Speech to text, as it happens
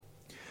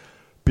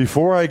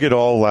Before I get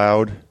all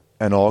loud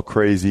and all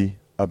crazy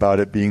about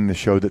it being the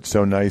show that's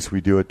so nice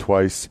we do it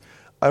twice,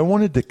 I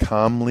wanted to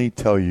calmly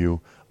tell you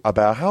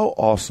about how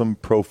awesome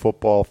Pro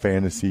Football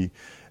Focus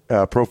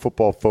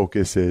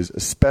is,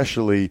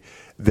 especially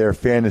their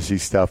fantasy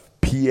stuff,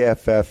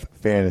 PFF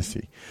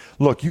Fantasy.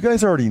 Look, you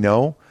guys already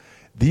know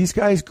these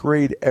guys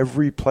grade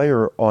every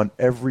player on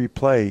every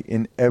play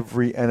in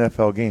every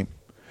NFL game.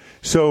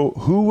 So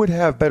who would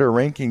have better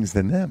rankings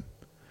than them?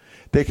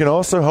 They can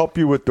also help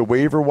you with the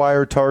waiver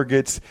wire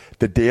targets,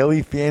 the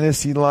daily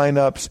fantasy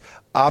lineups,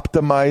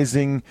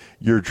 optimizing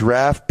your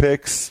draft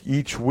picks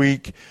each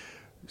week.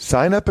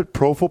 Sign up at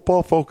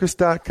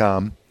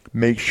ProFootballFocus.com.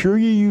 Make sure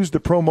you use the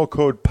promo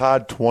code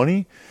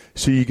POD20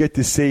 so you get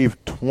to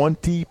save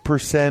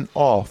 20%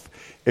 off.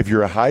 If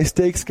you're a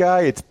high-stakes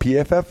guy, it's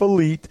PFF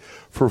Elite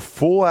for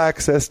full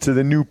access to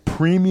the new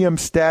premium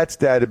stats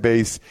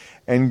database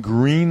and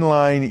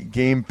Greenline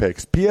game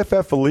picks.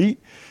 PFF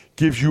Elite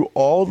gives you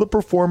all the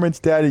performance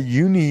data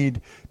you need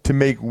to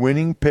make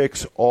winning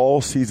picks all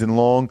season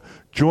long.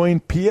 Join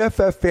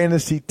PFF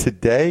Fantasy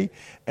today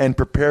and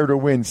prepare to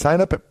win.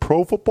 Sign up at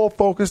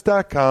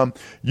ProFootballFocus.com.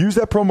 Use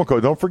that promo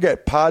code. Don't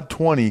forget,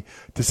 POD20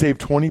 to save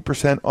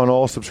 20% on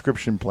all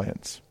subscription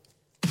plans.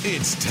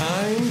 It's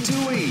time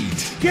to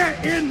eat.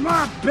 Get in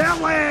my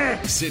belly!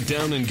 Sit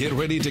down and get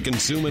ready to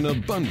consume an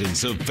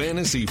abundance of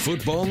fantasy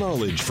football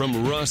knowledge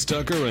from Ross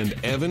Tucker and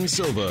Evan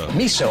Silva.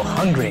 Me so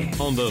hungry.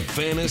 On the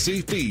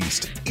Fantasy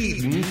Feast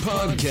Eatin'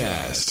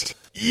 Podcast.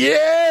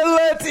 Yeah,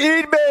 let's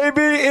eat,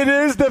 baby. It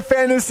is the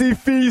Fantasy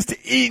Feast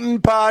Eatin'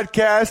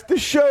 Podcast, the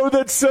show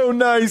that's so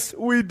nice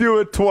we do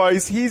it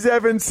twice. He's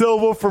Evan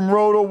Silva from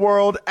Roto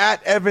World,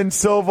 at Evan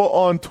Silva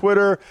on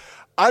Twitter.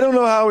 I don't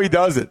know how he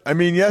does it. I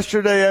mean,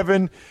 yesterday,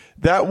 Evan,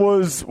 that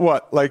was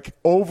like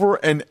over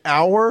an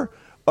hour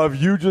of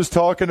you just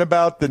talking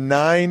about the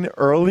 9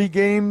 early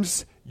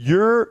games?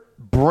 Your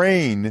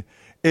brain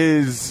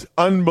is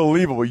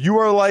unbelievable. You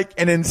are like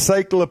an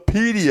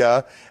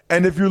encyclopedia.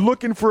 And if you're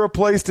looking for a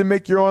place to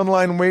make your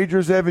online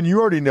wagers, Evan, you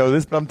already know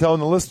this, but I'm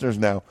telling the listeners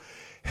now.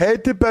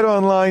 Head to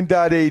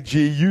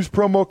betonline.ag, use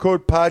promo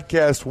code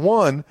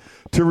podcast1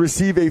 to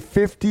receive a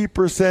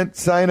 50%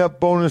 sign-up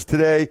bonus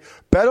today.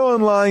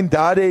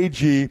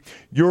 BetOnline.ag,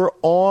 your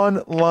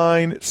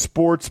online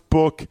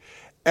sportsbook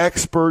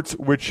experts,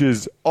 which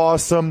is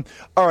awesome.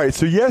 All right,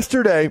 so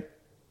yesterday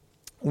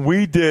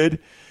we did,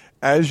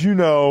 as you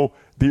know,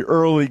 the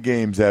early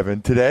games,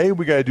 Evan. Today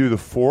we got to do the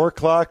 4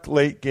 o'clock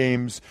late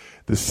games,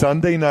 the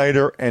Sunday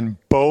nighter, and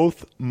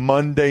both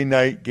Monday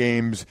night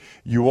games.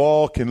 You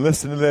all can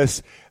listen to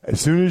this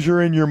as soon as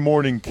you're in your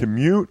morning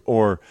commute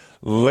or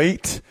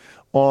late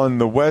on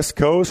the West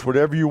Coast,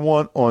 whatever you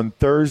want on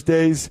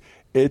Thursdays.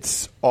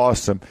 It's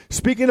awesome.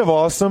 Speaking of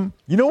awesome,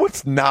 you know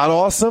what's not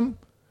awesome?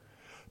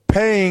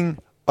 Paying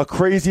a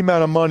crazy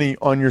amount of money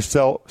on your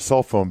cell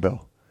phone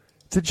bill.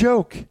 It's a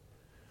joke.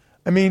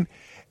 I mean,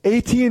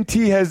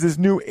 AT&T has this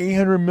new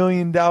 $800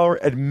 million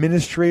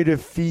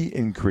administrative fee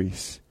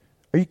increase.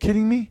 Are you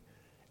kidding me?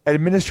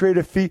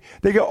 Administrative fee.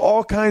 They got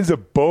all kinds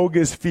of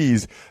bogus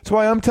fees. That's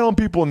why I'm telling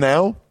people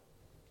now,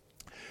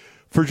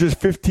 for just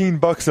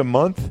 $15 a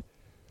month,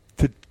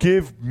 to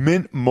give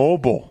Mint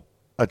Mobile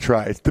a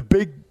try. It's the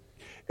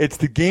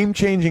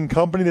game-changing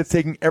company that's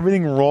taking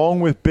everything wrong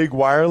with big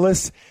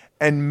wireless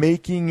and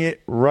making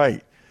it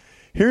right.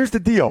 Here's the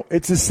deal.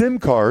 It's a SIM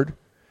card.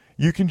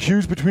 You can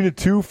choose between a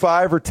 2,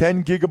 5, or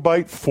 10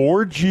 gigabyte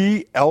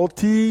 4G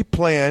LTE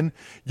plan.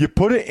 You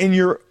put it in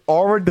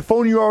the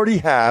phone you already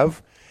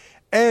have,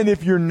 and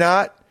if you're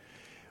not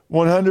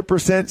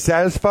 100%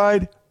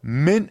 satisfied,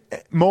 Mint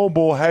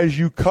Mobile has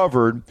you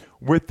covered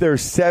with their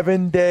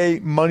 7-day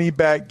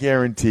money-back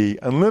guarantee.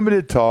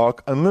 Unlimited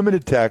talk,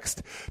 unlimited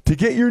text. To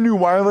get your new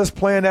wireless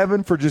plan,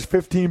 Evan, for just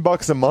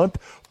 $15 a month,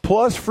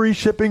 plus free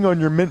shipping on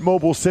your Mint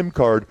Mobile SIM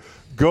card,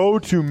 go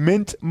to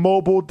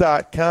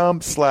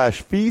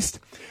mintmobile.com/feast.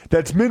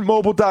 That's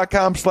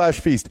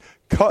mintmobile.com/feast.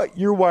 Cut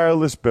your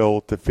wireless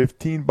bill to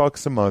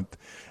 $15 a month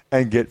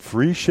and get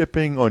free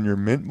shipping on your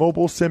Mint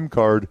Mobile SIM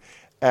card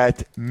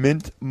at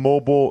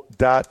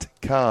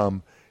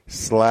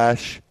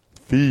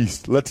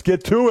mintmobile.com/feast. Let's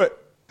get to it.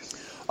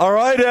 All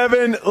right,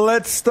 Evan,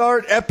 let's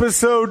start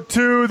episode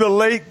 2, the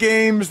late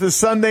games, the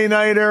Sunday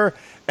nighter,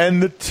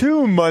 and the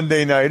 2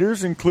 Monday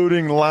nighters,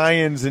 including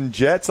Lions and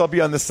Jets. I'll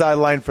be on the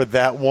sideline for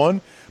that one.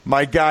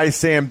 My guy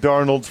Sam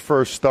Darnold's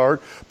first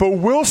start. But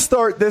we'll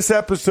start this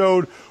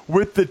episode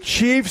with the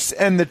Chiefs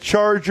and the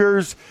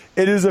Chargers.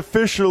 It is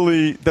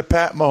officially the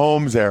Pat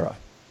Mahomes era.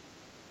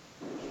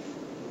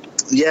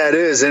 Yeah, it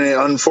is. And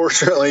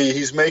unfortunately,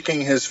 he's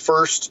making his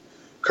first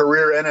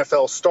career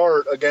NFL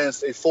start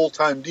against a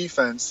full-time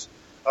defense.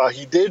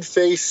 He did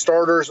face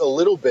starters a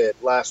little bit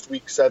last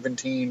week,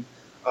 17,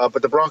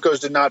 but the Broncos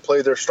did not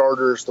play their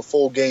starters the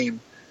full game.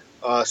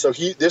 So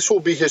this will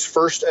be his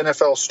first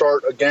NFL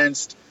start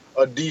against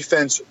a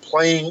defense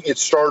playing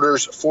its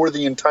starters for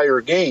the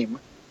entire game.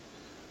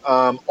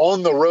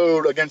 On the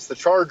road against the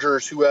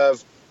Chargers, who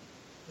have,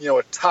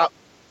 a top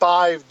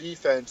 5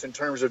 defense in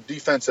terms of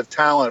defensive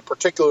talent,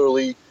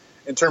 particularly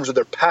in terms of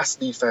their pass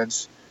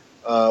defense.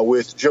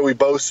 with Joey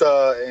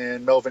Bosa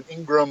and Melvin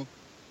Ingram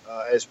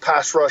as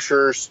pass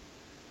rushers.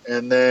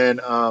 And then,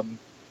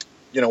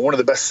 one of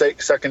the best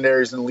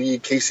secondaries in the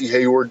league, Casey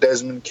Hayward,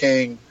 Desmond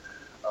King,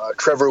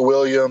 Trevor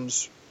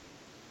Williams,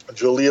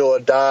 Jaleel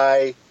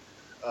Adai,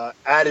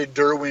 added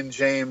Derwin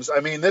James. I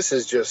mean, they're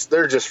just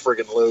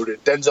friggin'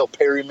 loaded. Denzel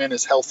Perryman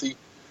is healthy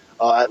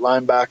at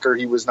linebacker.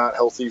 He was not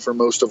healthy for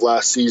most of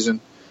last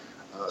season.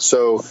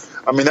 So,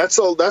 I mean, that's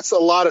a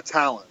lot of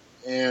talent.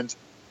 And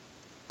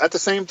at the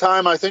same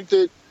time, I think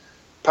that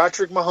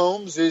Patrick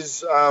Mahomes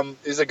is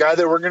a guy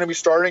that we're going to be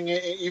starting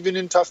even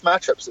in tough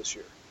matchups this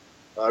year.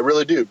 I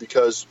really do,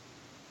 because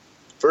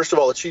first of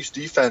all, the Chiefs'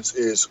 defense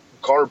is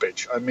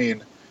garbage. I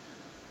mean,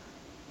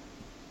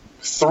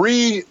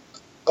 3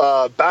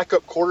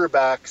 backup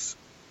quarterbacks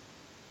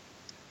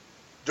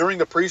during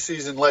the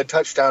preseason led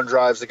touchdown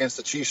drives against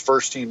the Chiefs'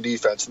 first-team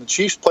defense. And the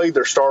Chiefs played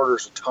their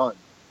starters a ton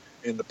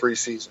in the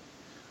preseason.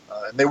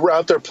 And they were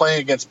out there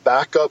playing against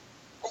backup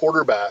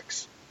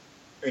quarterbacks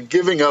and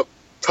giving up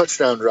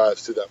touchdown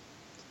drives to them.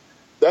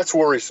 That's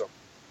worrisome.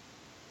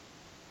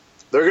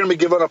 They're going to be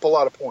giving up a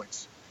lot of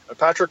points. And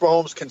Patrick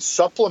Mahomes can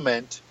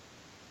supplement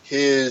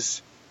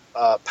his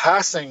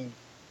passing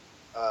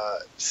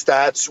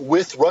stats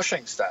with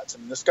rushing stats. I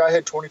mean, this guy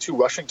had 22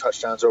 rushing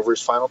touchdowns over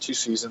his final 2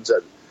 seasons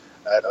at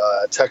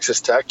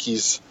Texas Tech.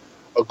 He's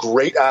a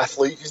great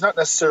athlete. He's not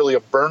necessarily a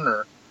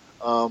burner,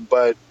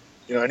 but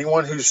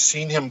anyone who's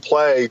seen him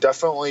play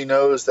definitely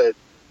knows that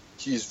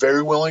he's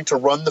very willing to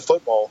run the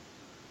football.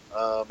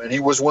 And he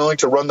was willing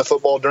to run the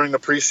football during the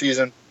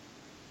preseason.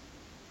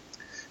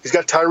 He's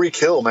got Tyreek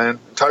Hill, man.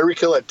 Tyreek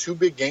Hill had 2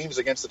 big games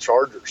against the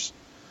Chargers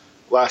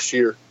last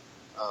year.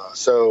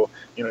 So,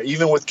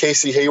 even with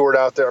Casey Hayward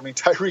out there, I mean,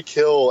 Tyreek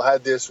Hill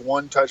had this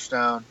 1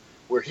 touchdown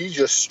where he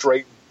just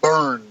straight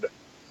burned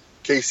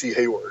Casey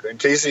Hayward. And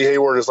Casey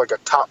Hayward is like a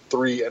top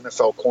 3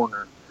 NFL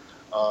corner.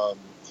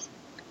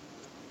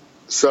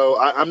 So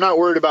I'm not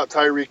worried about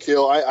Tyreek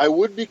Hill. I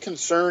would be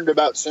concerned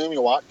about Sammy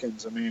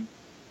Watkins. I mean,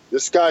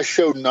 this guy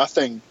showed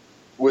nothing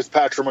with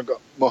Patrick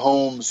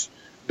Mahomes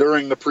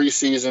during the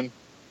preseason.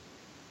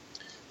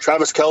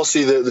 Travis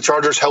Kelce, the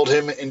Chargers held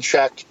him in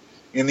check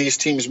in these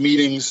teams'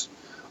 meetings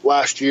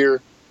last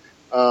year.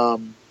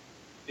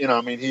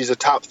 He's a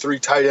top 3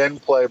 tight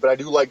end play, but I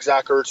do like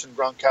Zach Ertz and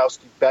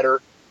Gronkowski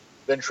better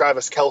than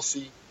Travis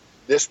Kelce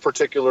this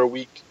particular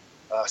week.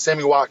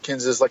 Sammy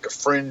Watkins is like a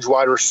fringe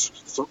wide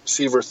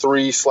receiver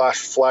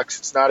 3/flex.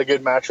 It's not a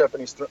good matchup,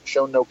 and he's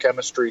shown no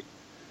chemistry.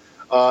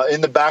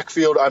 In the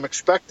backfield, I'm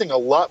expecting a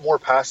lot more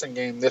passing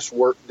game this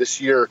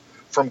year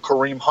from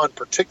Kareem Hunt,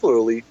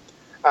 particularly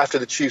after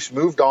the Chiefs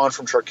moved on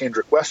from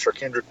Charkandrick West.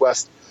 Charkandrick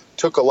West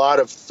took a lot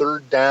of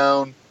 3rd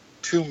down,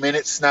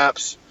 2-minute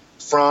snaps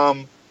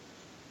from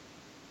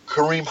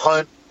Kareem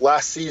Hunt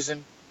last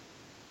season.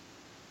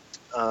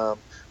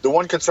 The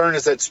one concern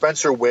is that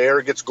Spencer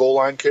Ware gets goal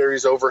line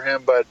carries over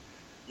him, but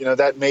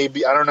that may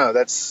be, I don't know.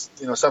 That's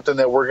something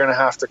that we're going to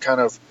have to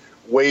kind of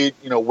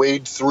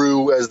wade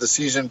through as the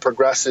season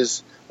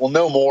progresses. We'll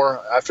know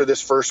more after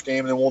this first game,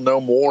 and then we'll know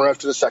more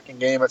after the second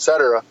game,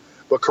 etc.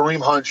 But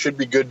Kareem Hunt should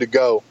be good to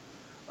go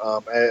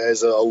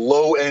as a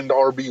low-end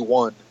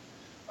RB1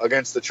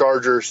 against the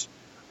Chargers.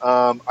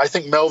 I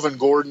think Melvin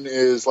Gordon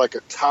is like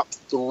a top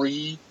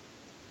 3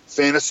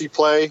 fantasy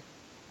play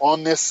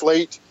on this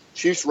slate.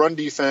 Chiefs' run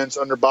defense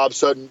under Bob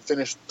Sutton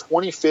finished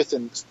 25th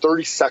and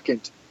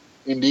 32nd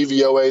in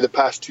DVOA the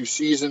past 2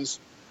 seasons.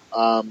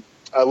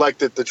 I like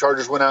that the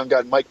Chargers went out and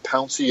got Mike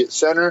Pouncey at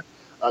center.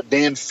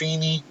 Dan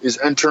Feeney is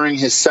entering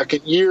his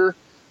 2nd year.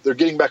 They're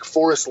getting back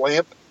Forrest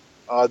Lamp,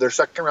 their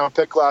 2nd-round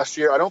pick last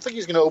year. I don't think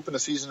he's going to open the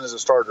season as a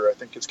starter. I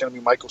think it's going to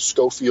be Michael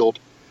Schofield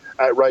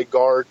at right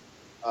guard.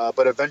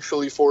 But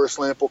eventually Forrest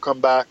Lamp will come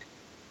back.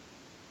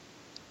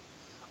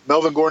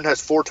 Melvin Gordon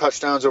has 4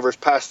 touchdowns over his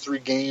past 3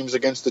 games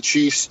against the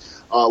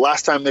Chiefs.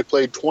 Last time they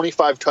played,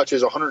 25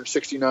 touches,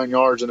 169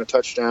 yards, and a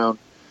touchdown.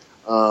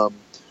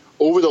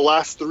 Over the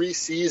last 3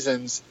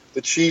 seasons,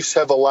 the Chiefs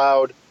have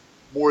allowed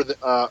more than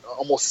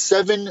almost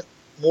 7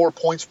 more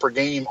points per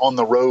game on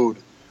the road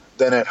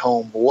than at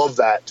home. Love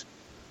that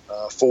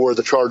for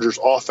the Chargers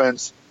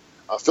offense.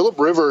 Phillip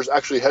Rivers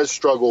actually has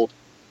struggled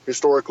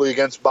historically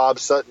against Bob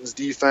Sutton's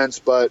defense,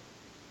 but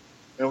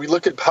we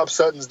look at Bob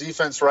Sutton's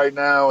defense right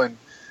now, and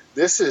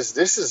this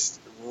is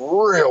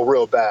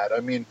real bad.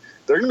 I mean,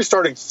 they're going to be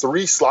starting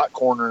 3 slot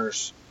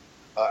corners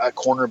at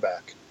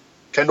cornerback.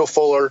 Kendall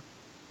Fuller,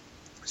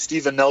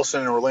 Steven Nelson,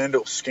 and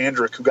Orlando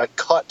Scandrick, who got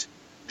cut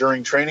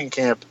during training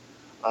camp.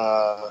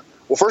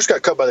 First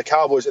got cut by the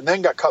Cowboys and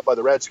then got cut by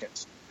the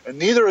Redskins. And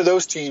neither of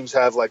those teams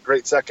have like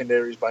great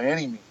secondaries by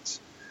any means.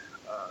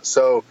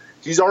 So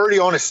he's already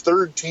on his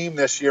 3rd team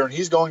this year, and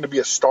he's going to be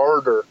a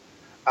starter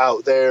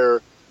out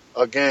there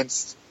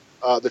against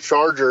the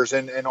Chargers.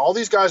 And all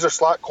these guys are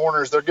slot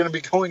corners. They're going to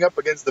be going up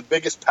against the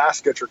biggest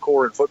pass catcher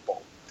core in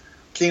football.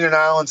 Keenan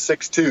Allen,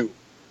 6'2".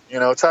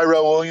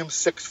 Tyrell Williams,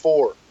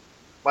 6'4".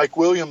 Mike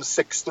Williams,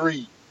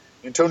 6'3".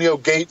 Antonio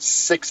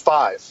Gates,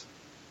 6'5".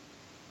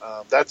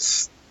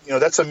 That's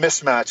a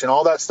mismatch, and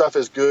all that stuff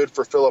is good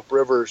for Phillip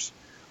Rivers.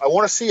 I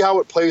want to see how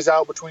it plays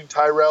out between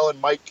Tyrell and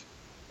Mike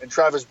and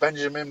Travis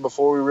Benjamin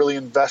before we really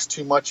invest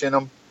too much in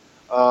them.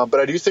 But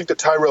I do think that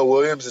Tyrell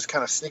Williams is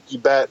kind of sneaky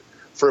bet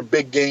for a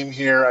big game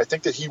here. I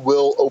think that he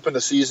will open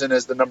the season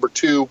as the number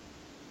 2.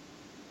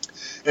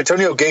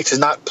 Antonio Gates is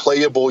not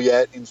playable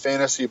yet in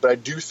fantasy, but I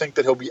do think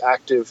that he'll be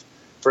active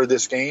for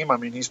this game. I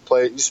mean, he's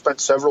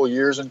spent several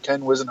years in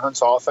Ken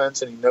Wisenhunt's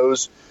offense, and he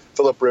knows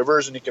Phillip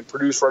Rivers, and he can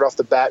produce right off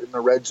the bat in the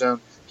red zone.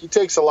 He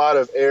takes a lot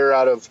of air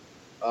out of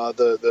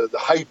the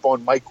hype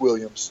on Mike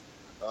Williams.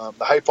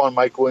 The hype on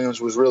Mike Williams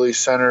was really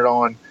centered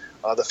on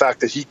the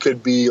fact that he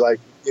could be like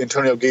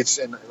Antonio Gates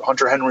and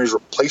Hunter Henry's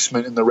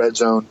replacement in the red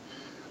zone.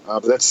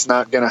 But that's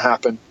not going to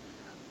happen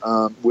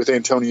with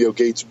Antonio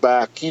Gates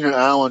back. Keenan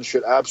Allen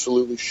should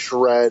absolutely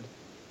shred.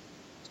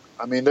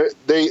 I mean,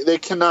 they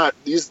cannot.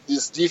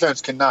 This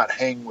defense cannot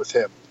hang with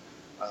him.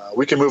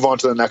 We can move on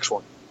to the next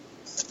one.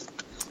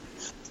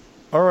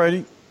 All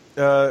righty.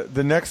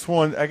 The next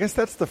one, I guess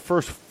that's the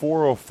first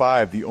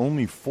 405, the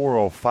only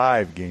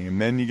 405 game.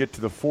 Then you get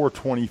to the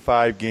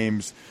 425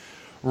 games.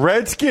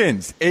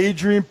 Redskins,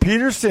 Adrian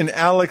Peterson,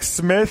 Alex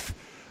Smith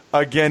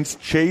against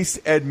Chase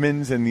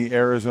Edmonds and the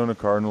Arizona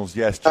Cardinals.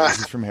 Yes, Chase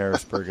is from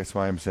Harrisburg. That's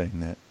why I'm saying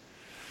that.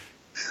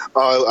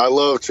 I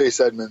love Chase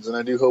Edmonds, and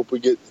I do hope we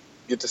get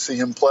to see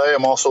him play.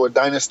 I'm also a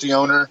dynasty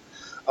owner.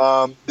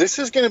 This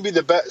is going to be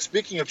the best.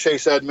 Speaking of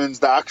Chase Edmonds,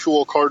 the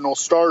actual Cardinal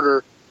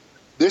starter,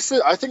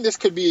 I think this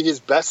could be his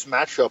best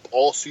matchup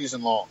all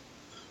season long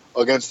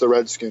against the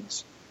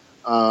Redskins.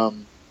 The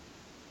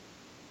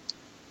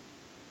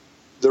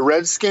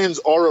Redskins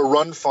are a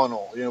run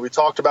funnel. We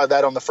talked about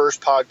that on the first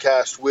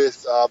podcast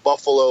with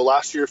Buffalo.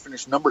 Last year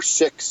finished number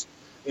 6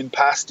 in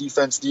pass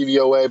defense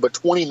DVOA, but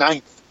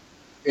 29th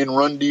in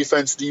run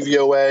defense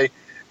DVOA.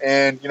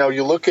 And,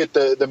 you look at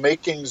the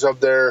makings of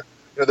their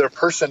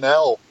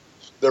personnel,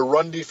 their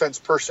run defense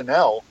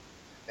personnel.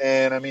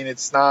 And I mean,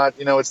 it's not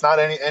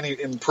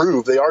any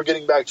improved. They are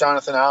getting back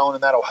Jonathan Allen,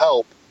 and that'll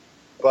help.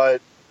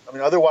 But I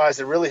mean, otherwise,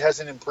 it really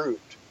hasn't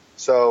improved.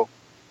 So,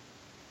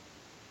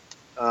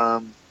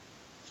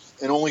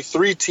 and only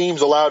 3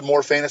 teams allowed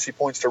more fantasy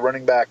points to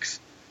running backs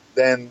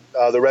than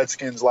the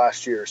Redskins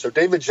last year. So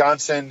David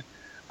Johnson,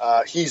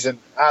 he's an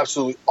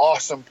absolutely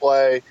awesome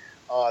play.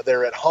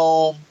 They're at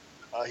home.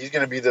 He's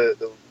going to be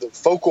the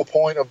focal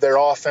point of their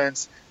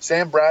offense.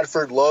 Sam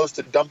Bradford loves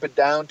to dump it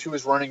down to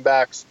his running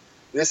backs.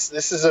 This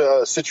is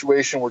a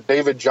situation where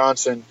David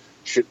Johnson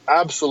should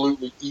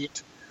absolutely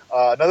eat.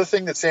 Another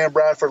thing that Sam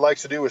Bradford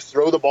likes to do is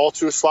throw the ball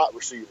to a slot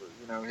receiver.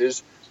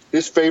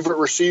 His favorite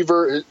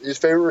receiver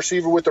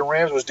with the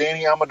Rams was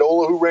Danny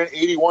Amendola, who ran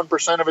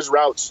 81% of his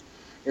routes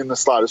in the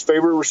slot. His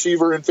favorite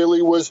receiver in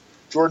Philly was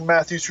Jordan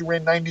Matthews, who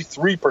ran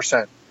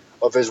 93%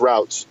 of his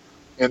routes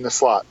in the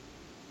slot.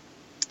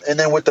 And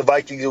then with the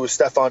Vikings, it was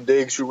Stephon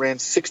Diggs, who ran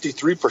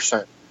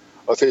 63%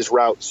 of his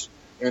routes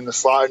in the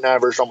slot and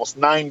averaged almost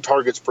 9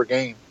 targets per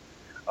game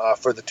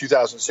for the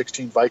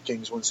 2016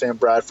 Vikings when Sam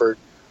Bradford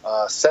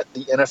set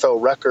the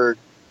NFL record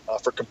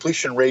for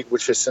completion rate,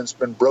 which has since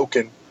been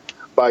broken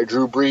by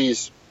Drew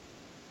Brees.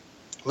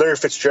 Larry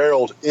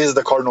Fitzgerald is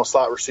the Cardinal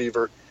slot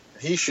receiver.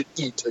 He should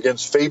eat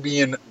against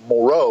Fabian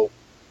Moreau,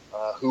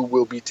 who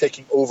will be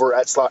taking over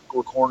at slot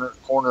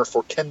corner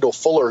for Kendall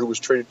Fuller, who was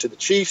traded to the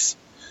Chiefs.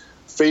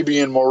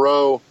 Fabian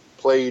Moreau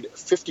played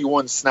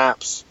 59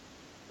 snaps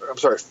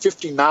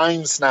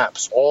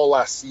all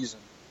last season.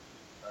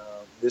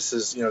 This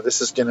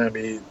is going to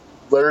be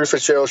Larry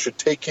Fitzgerald should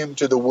take him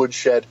to the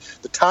woodshed.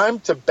 The time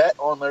to bet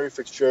on Larry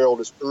Fitzgerald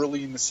is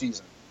early in the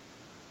season.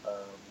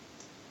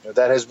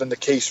 That has been the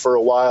case for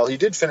a while. He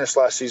did finish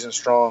last season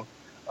strong,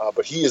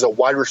 but he is a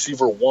wide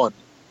receiver 1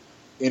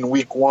 in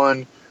week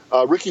 1.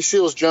 Ricky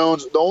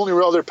Seals-Jones, the only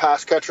other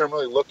pass catcher I'm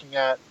really looking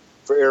at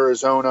for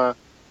Arizona.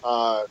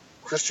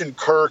 Christian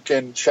Kirk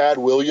and Chad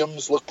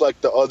Williams look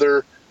like the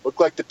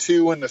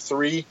 2 and the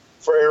 3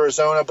 for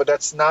Arizona, but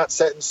that's not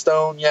set in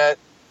stone yet.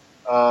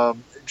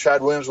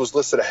 Chad Williams was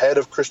listed ahead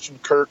of Christian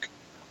Kirk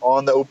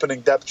on the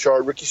opening depth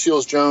chart. Ricky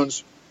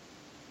Seals-Jones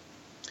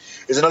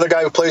is another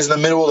guy who plays in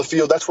the middle of the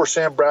field. That's where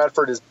Sam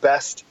Bradford is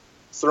best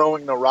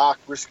throwing the rock.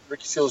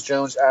 Ricky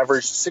Seals-Jones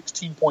averaged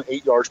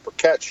 16.8 yards per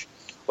catch.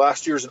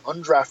 Last year as an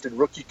undrafted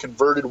rookie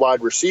converted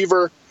wide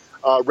receiver.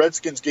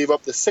 Redskins gave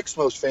up the 6th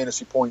most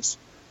fantasy points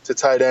to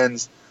tight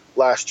ends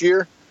last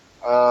year.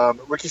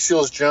 Ricky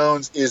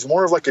Seals-Jones is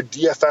more of like a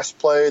DFS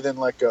play than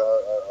like a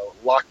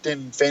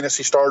locked-in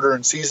fantasy starter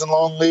in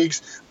season-long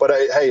leagues. But,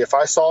 if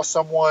I saw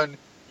someone,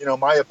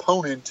 my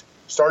opponent,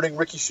 starting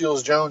Ricky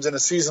Seals-Jones in a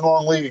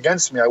season-long league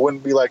against me, I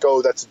wouldn't be like,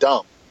 oh, that's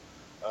dumb.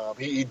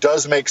 He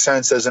does make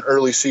sense as an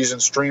early-season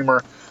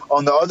streamer.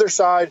 On the other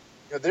side,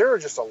 there are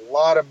just a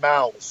lot of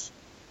mouths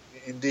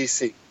in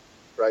D.C.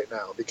 right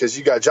now because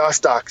you got Josh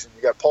Doctson,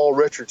 you got Paul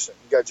Richardson,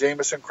 you got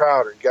Jamison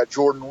Crowder, you got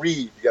Jordan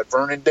Reed, you got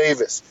Vernon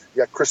Davis,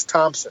 you got Chris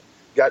Thompson,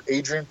 you got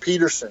Adrian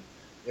Peterson,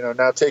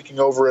 now taking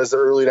over as the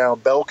early down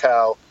bell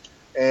cow.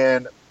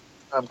 And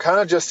I'm kind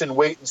of just in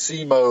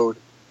wait-and-see mode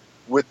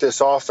with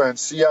this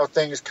offense, see how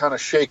things kind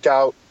of shake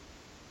out.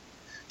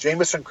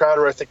 Jamison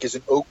Crowder, I think, is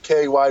an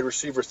okay wide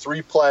receiver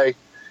 3 play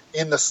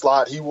in the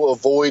slot. He will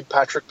avoid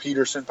Patrick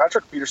Peterson.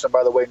 Patrick Peterson,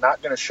 by the way,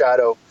 not going to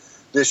shadow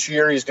this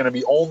year. He's going to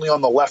be only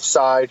on the left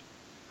side.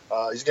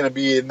 He's going to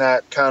be in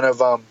that kind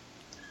of,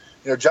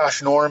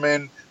 Josh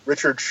Norman,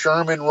 Richard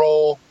Sherman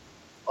role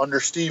under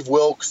Steve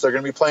Wilks. They're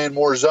going to be playing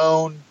more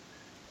zone,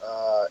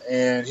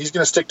 and he's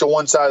going to stick to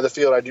one side of the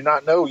field. I do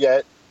not know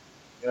yet,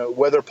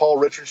 whether Paul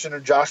Richardson or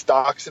Josh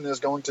Doxson is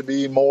going to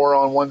be more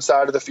on one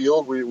side of the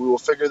field. We will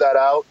figure that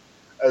out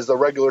as the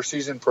regular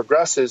season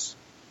progresses.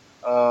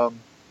 But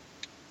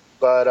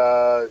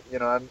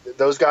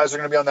those guys are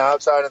going to be on the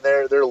outside, and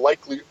they're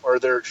likely, or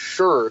they're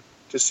sure,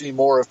 to see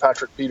more of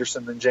Patrick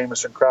Peterson than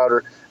Jamison Crowder.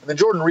 And then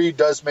Jordan Reed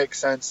does make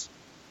sense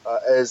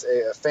as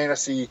a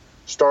fantasy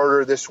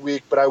starter this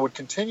week, but I would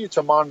continue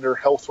to monitor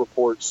health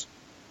reports,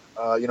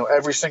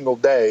 every single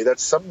day.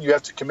 That's something you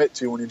have to commit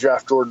to when you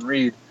draft Jordan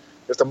Reed.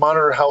 You have to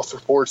monitor health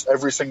reports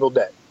every single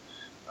day.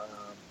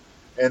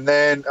 And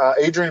then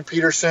Adrian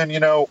Peterson,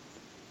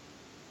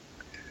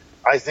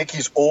 I think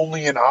he's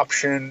only an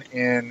option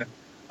in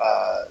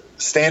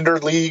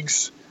standard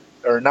leagues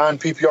or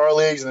non-PPR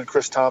leagues, and then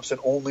Chris Thompson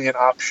only an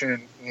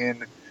option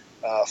in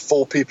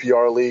full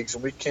PPR leagues.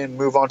 And we can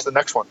move on to the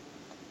next one.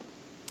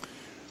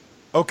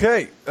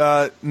 Okay,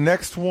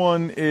 next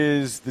one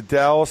is the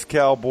Dallas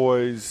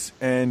Cowboys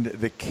and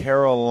the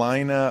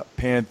Carolina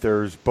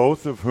Panthers,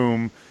 both of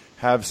whom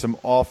have some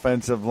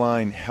offensive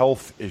line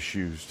health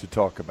issues to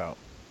talk about.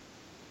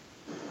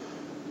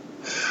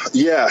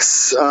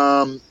 Yes.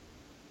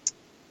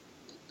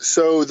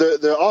 So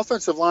the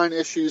offensive line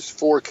issues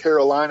for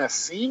Carolina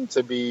seem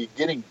to be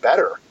getting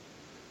better.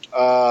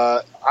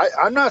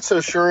 I'm not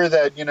so sure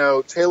that,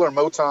 Taylor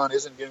Moton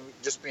isn't going to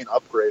just be an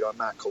upgrade on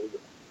Matt Khalil.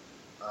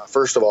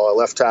 First of all, at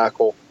left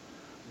tackle,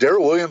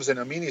 Darrell Williams and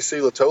Amini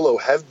Silatolo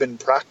have been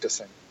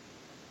practicing.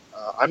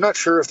 I'm not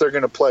sure if they're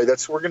going to play.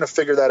 We're going to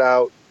figure that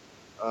out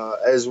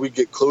as we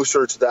get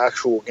closer to the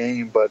actual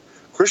game. But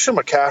Christian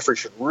McCaffrey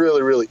should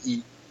really, really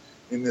eat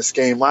in this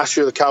game. Last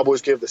year, the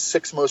Cowboys gave the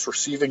 6th most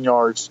receiving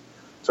yards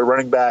to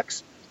running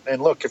backs.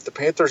 And look, if the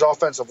Panthers'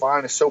 offensive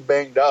line is so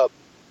banged up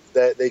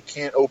that they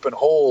can't open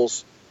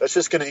holes, that's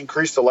just going to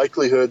increase the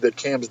likelihood that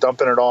Cam's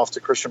dumping it off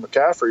to Christian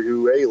McCaffrey,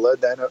 who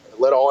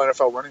led all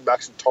NFL running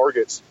backs in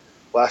targets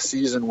last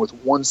season with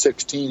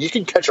 116. He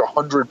can catch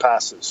 100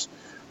 passes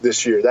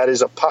this year. That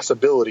is a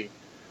possibility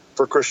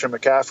for Christian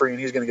McCaffrey, and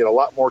he's going to get a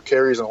lot more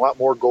carries and a lot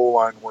more goal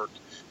line work.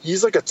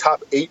 He's like a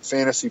top 8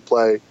 fantasy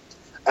play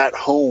at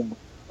home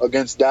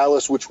against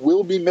Dallas, which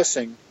will be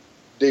missing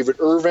David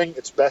Irving,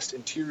 its best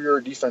interior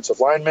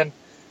defensive lineman,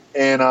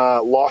 and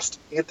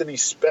lost Anthony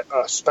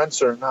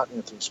Spencer.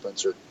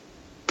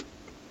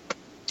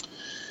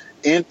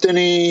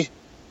 Anthony,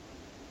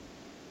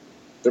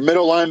 the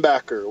middle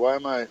linebacker. Why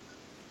am I?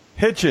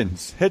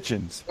 Hitchens.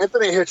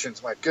 Anthony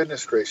Hitchens, my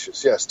goodness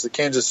gracious. Yes, to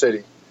Kansas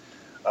City.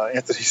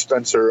 Anthony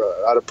Spencer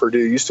out of Purdue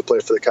used to play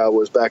for the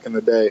Cowboys back in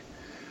the day.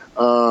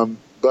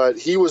 But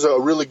he was a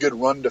really good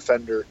run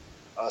defender.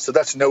 So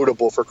that's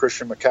notable for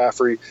Christian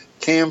McCaffrey.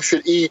 Cam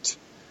should eat.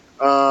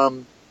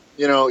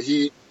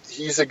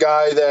 He's a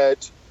guy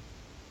that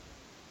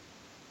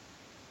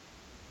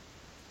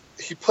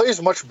he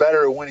plays much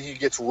better when he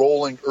gets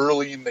rolling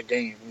early in the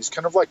game. He's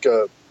kind of like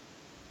a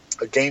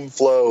game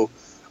flow,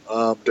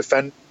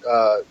 dependent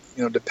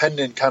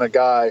kind of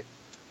guy.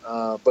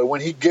 But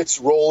when he gets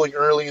rolling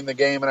early in the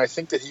game, and I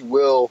think that he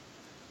will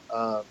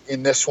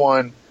in this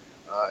one,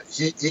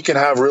 he can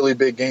have really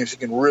big games. He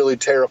can really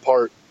tear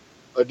apart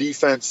a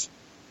defense.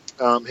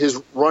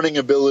 His running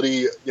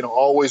ability,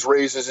 always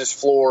raises his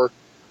floor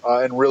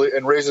and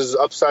raises his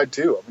upside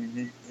too. I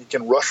mean, he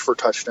can rush for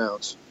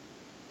touchdowns.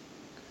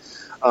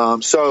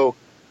 So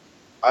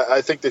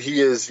I think that he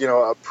is,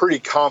 a pretty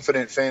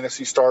confident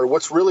fantasy starter.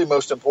 What's really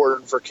most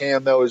important for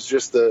Cam, though, is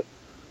just that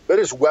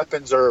his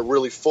weapons are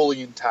really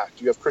fully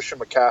intact. You have Christian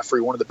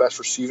McCaffrey, one of the best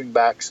receiving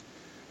backs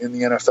in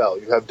the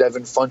NFL. You have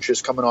Devin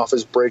Funchess coming off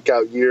his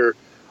breakout year,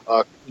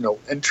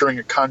 entering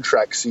a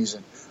contract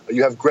season.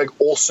 You have Greg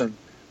Olsen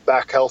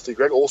back healthy.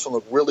 Greg Olsen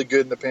looked really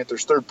good in the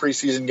Panthers' 3rd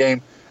preseason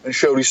game and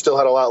showed he still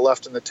had a lot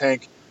left in the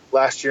tank.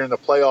 Last year in the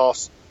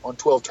playoffs, on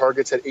 12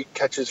 targets, had 8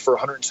 catches for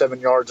 107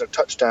 yards and a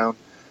touchdown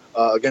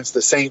against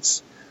the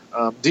Saints.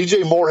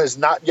 DJ Moore has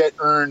not yet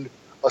earned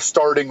a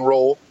starting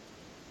role.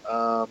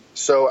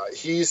 So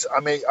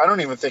I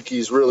don't even think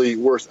he's really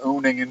worth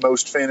owning in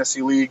most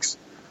fantasy leagues.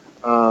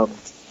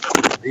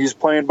 He's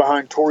playing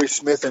behind Torrey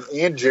Smith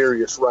and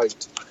Jarius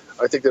Wright.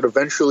 I think that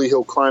eventually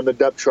he'll climb the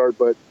depth chart,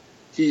 but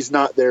he's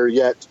not there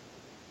yet.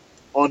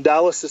 On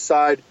Dallas'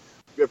 side,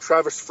 we have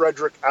Travis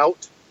Frederick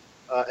out,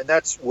 and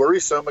that's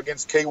worrisome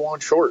against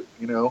K'Wan Short.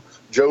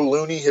 Joe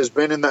Looney has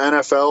been in the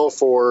NFL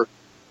for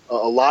a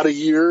lot of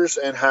years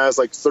and has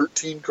like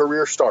 13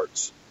 career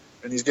starts.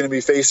 And he's going to be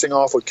facing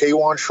off with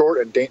K'Wan Short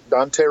and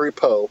Dontari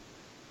Poe.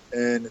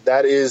 And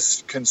that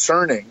is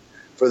concerning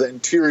for the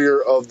interior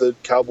of the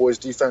Cowboys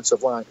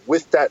defensive line.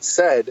 With that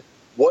said,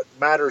 what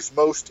matters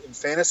most in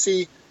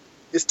fantasy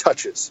is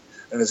touches.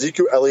 And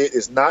Ezekiel Elliott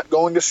is not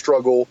going to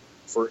struggle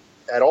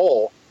at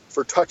all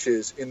for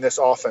touches in this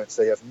offense.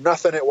 They have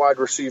nothing at wide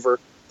receiver.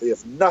 They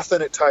have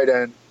nothing at tight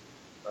end.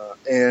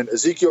 And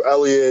Ezekiel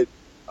Elliott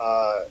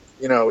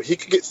He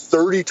could get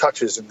 30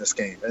 touches in this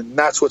game, and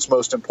that's what's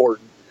most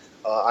important.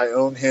 I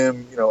own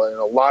him, in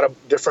a lot of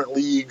different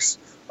leagues,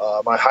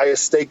 my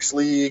highest stakes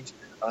league,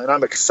 and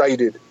I'm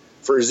excited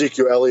for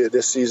Ezekiel Elliott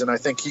this season. I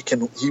think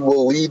he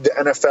will lead the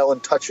NFL in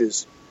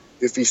touches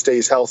if he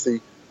stays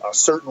healthy,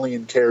 certainly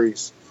in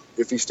carries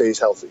if he stays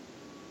healthy.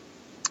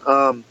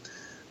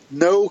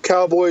 No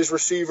Cowboys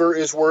receiver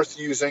is worth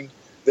using.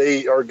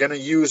 They are going to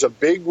use a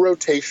big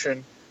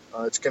rotation.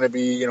 It's going to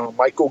be,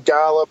 Michael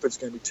Gallup. It's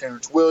going to be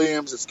Terrence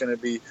Williams. It's going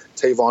to be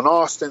Tavon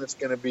Austin. It's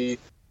going to be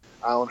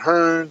Allen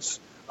Hurns.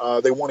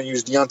 They want to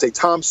use Deontay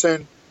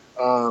Thompson.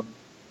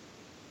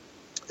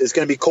 It's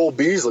going to be Cole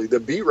Beasley. The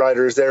beat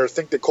writers there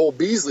think that Cole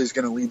Beasley is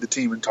going to lead the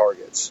team in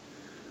targets.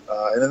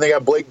 And then they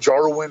got Blake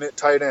Jarwin at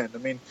tight end. I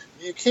mean,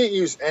 you can't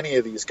use any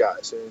of these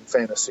guys in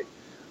fantasy.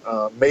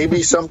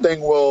 Maybe something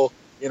will,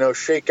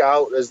 shake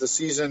out as the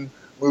season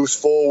moves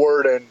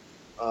forward, and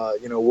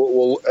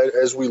we'll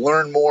as we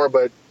learn more.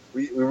 But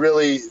we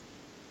really,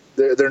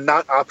 they're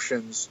not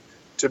options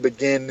to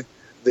begin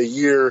the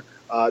year.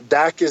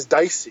 Dak is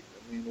dicey.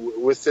 I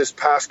mean, with this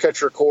pass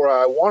catcher core,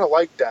 I want to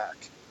like Dak,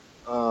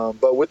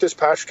 but with this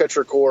pass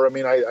catcher core, I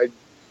mean, I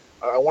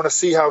want to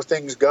see how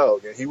things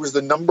go. He was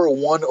the number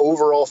 1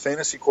 overall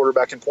fantasy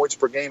quarterback in points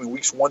per game in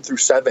weeks 1 through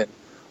 7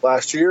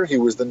 last year. He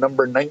was the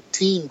number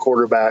 19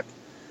 quarterback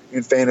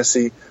in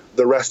fantasy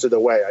the rest of the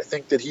way. I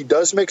think that he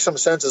does make some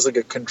sense as like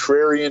a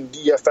contrarian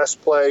DFS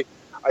play.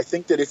 I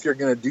think that if you're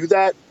going to do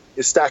that,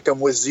 is stack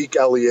him with Zeke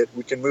Elliott.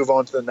 We can move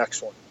on to the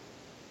next one.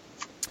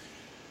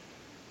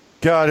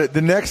 Got it.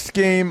 The next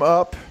game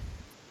up,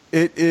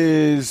 it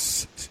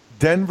is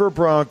Denver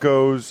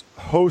Broncos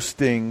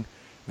hosting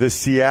the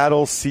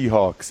Seattle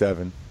Seahawks,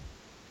 Evan.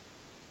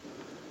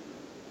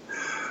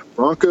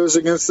 Broncos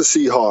against the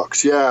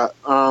Seahawks. Yeah.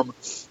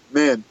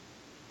 Man,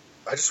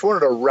 I just wanted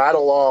to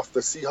rattle off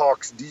the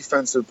Seahawks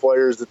defensive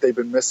players that they've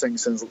missed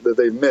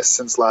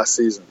since last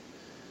season.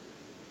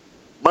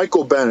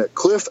 Michael Bennett,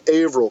 Cliff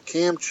Averill,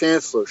 Cam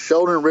Chancellor,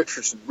 Sheldon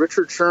Richardson,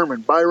 Richard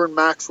Sherman, Byron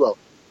Maxwell,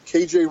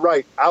 KJ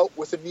Wright out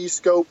with a knee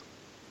scope,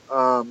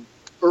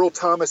 Earl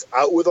Thomas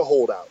out with a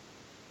holdout.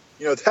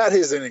 That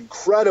is an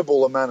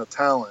incredible amount of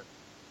talent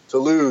to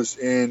lose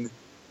in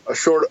a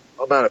short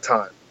amount of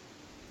time.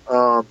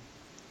 I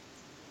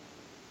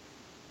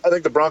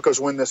think the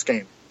Broncos win this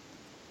game.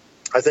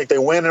 I think they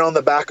win it on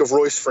the back of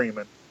Royce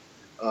Freeman.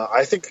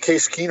 I think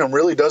Case Keenum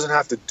really doesn't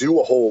have to do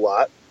a whole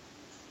lot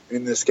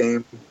in this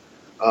game.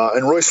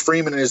 And Royce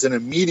Freeman is an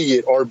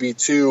immediate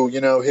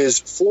RB2. His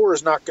floor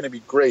is not going to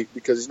be great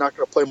because he's not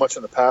going to play much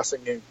in the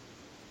passing game.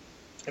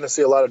 Going to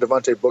see a lot of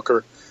Devontae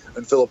Booker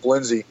and Phillip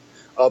Lindsay.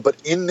 But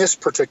in this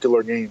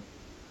particular game,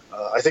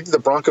 I think the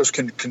Broncos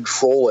can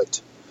control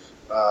it.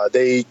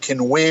 They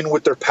can win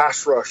with their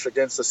pass rush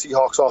against the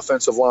Seahawks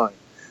offensive line.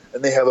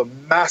 And they have a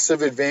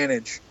massive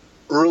advantage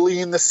early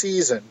in the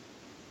season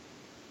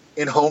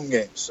in home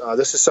games.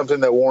 This is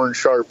something that Warren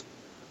Sharp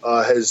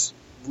has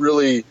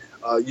really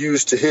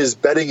used to his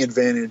betting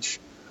advantage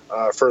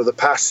for the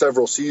past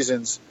several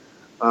seasons.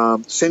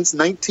 Since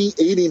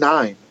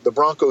 1989, the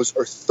Broncos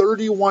are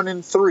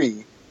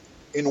 31-3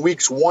 in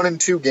weeks 1 and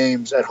 2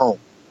 games at home.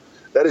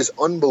 That is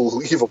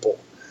unbelievable.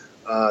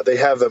 They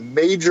have a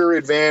major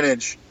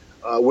advantage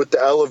with the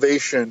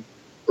elevation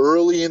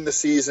early in the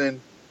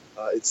season.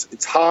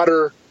 It's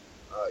hotter.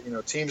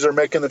 Teams are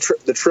making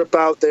the trip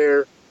out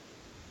there.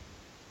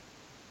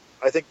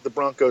 I think the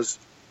Broncos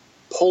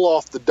pull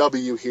off the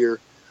W here.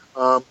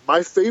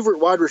 My favorite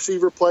wide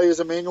receiver play is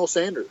Emmanuel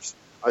Sanders.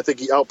 I think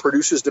he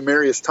outproduces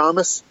Demaryius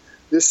Thomas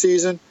this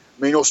season.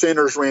 Emmanuel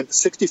Sanders ran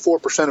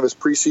 64% of his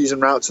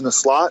preseason routes in the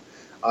slot.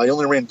 He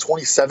only ran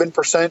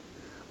 27%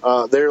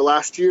 there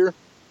last year.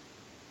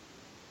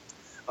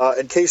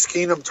 And Case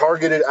Keenum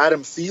targeted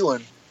Adam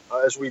Thielen,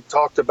 as we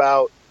talked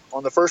about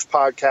on the first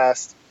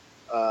podcast,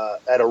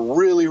 at a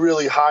really,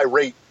 really high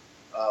rate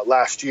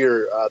last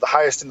year, the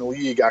highest in the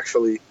league,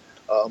 actually,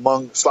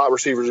 among slot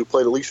receivers who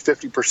played at least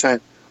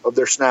 50% of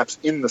their snaps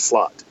in the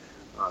slot.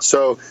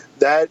 So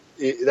that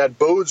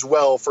bodes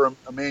well for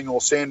Emmanuel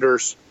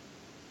Sanders.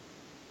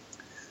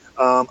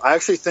 I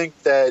actually think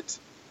that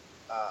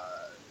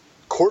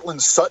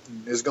Cortland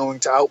Sutton is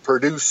going to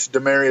outproduce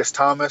Demaryius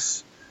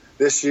Thomas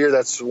this year.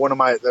 That's one of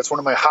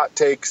my hot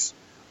takes.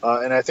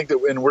 And I think that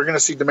we're going to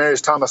see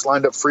Demaryius Thomas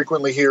lined up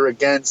frequently here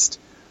against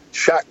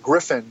Shaq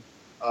Griffin,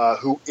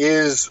 who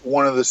is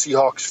one of the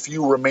Seahawks'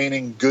 few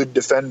remaining good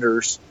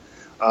defenders.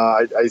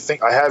 I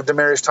think I have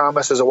Demaryius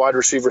Thomas as a wide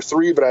receiver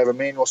 3, but I have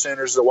Emmanuel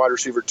Sanders as a wide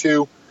receiver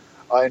 2,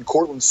 and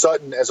Cortland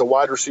Sutton as a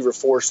wide receiver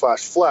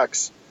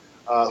 4/flex,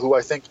 who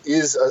I think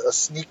is a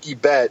sneaky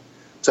bet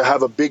to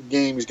have a big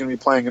game. He's going to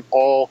be playing in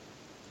all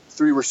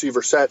 3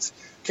 receiver sets.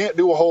 Can't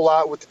do a whole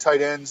lot with the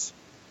tight ends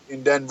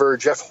in Denver.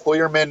 Jeff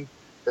Hoyerman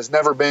has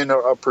never been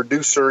a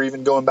producer,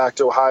 even going back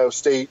to Ohio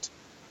State,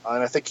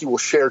 and I think he will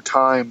share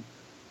time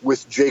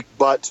with Jake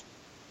Butt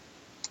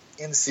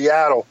in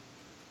Seattle.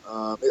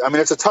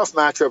 It's a tough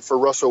matchup for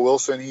Russell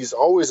Wilson. He's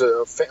always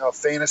a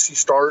fantasy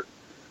start,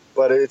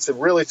 but it's a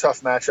really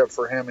tough matchup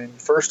for him. And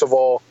first of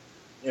all,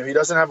 he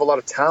doesn't have a lot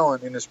of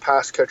talent in his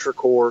pass catcher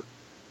core.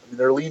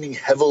 they're leaning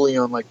heavily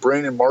on like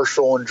Brandon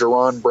Marshall and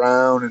Jerron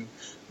Brown and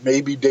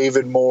maybe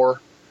David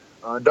Moore.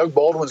 Doug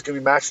Baldwin's going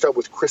to be matched up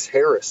with Chris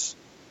Harris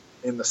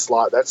in the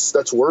slot.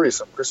 That's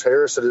worrisome. Chris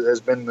Harris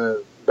has been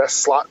the best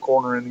slot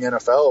corner in the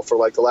NFL for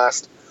like the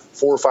last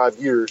 4 or 5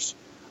 years.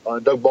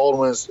 Doug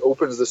Baldwin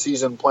opens the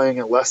season playing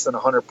at less than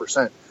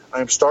 100%.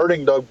 I'm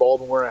starting Doug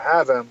Baldwin where I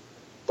have him,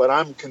 but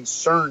I'm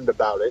concerned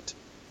about it.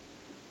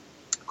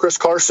 Chris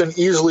Carson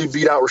easily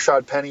beat out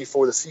Rashad Penny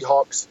for the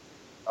Seahawks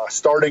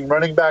starting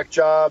running back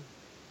job.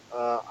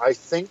 I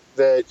think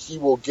that he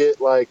will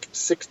get like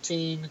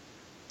 16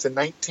 to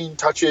 19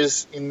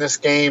 touches in this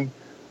game.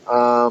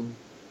 But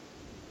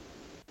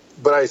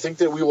I think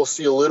that we will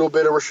see a little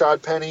bit of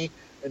Rashad Penny,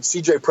 and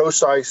CJ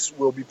Prosise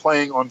will be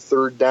playing on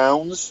third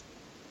downs.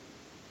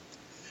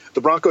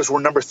 The Broncos were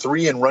number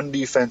 3 in run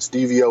defense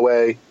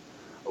DVOA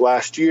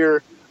last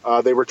year.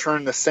 They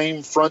returned the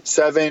same front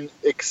 7,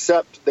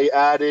 except they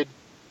added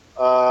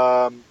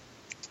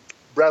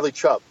Bradley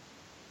Chubb,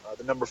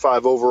 the number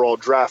 5 overall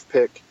draft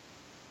pick.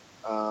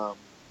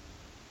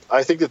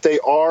 I think that they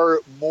are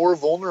more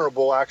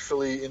vulnerable,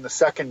 actually, in the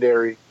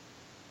secondary.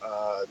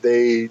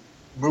 They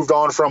moved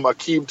on from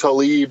Aqib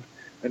Talib,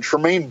 and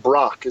Tremaine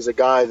Brock is a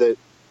guy that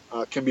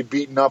can be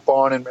beaten up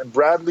on, and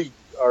Bradley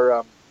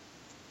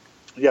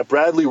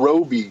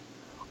Roby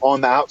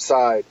on the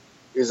outside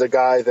is a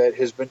guy that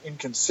has been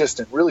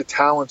inconsistent, really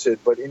talented,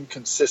 but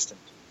inconsistent.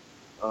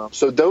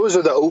 So those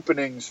are the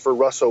openings for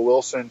Russell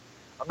Wilson.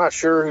 I'm not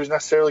sure who's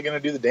necessarily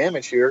going to do the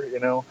damage here. You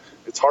know,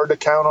 it's hard to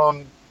count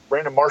on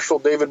Brandon Marshall,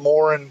 David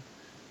Moore, and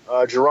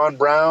Jerron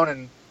Brown,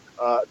 and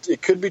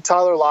it could be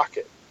Tyler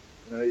Lockett.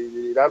 You know,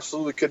 it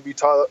absolutely could be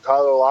Tyler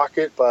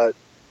Lockett, but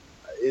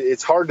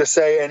it's hard to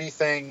say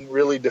anything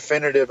really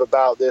definitive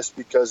about this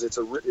because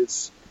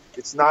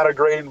it's not a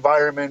great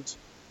environment,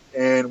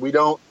 and we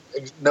don't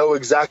know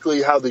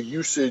exactly how the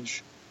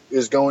usage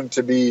is going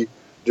to be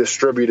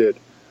distributed.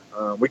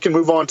 We can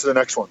move on to the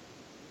next one.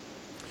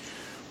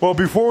 Well,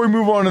 before we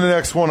move on to the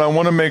next one, I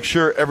want to make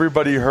sure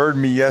everybody heard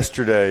me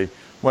yesterday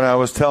when I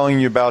was telling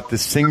you about the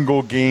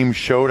single game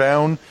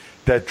showdown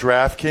that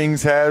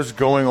DraftKings has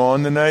going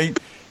on tonight.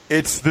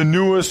 It's the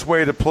newest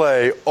way to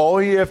play.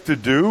 All you have to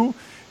do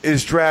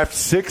is draft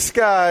 6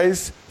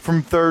 guys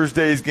from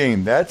Thursday's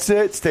game. That's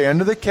it. Stay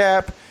under the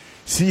cap.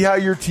 See how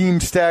your team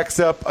stacks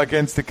up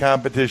against the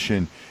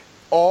competition.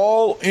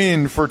 All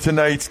in for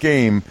tonight's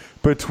game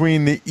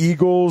between the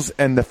Eagles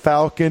and the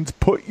Falcons.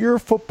 Put your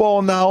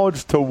football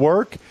knowledge to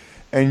work,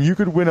 and you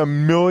could win $1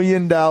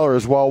 million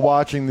while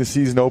watching the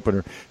season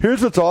opener.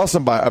 Here's what's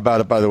awesome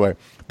about it, by the way.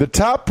 The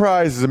top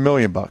prize is $1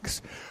 million, but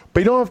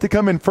you don't have to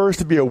come in first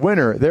to be a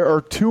winner. There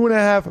are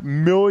 $2.5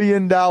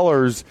 million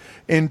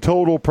in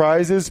total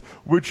prizes,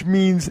 which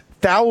means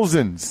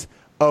thousands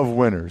of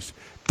winners.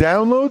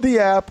 Download the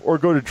app or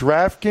go to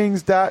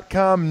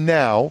DraftKings.com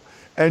now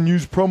and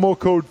use promo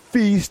code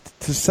FEAST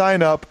to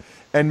sign up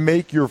and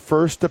make your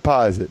first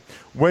deposit.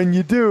 When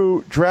you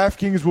do,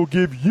 DraftKings will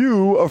give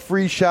you a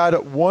free shot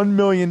at $1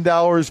 million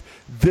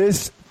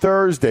this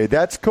Thursday.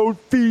 That's code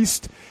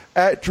FEAST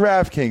at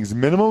DraftKings.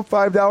 Minimum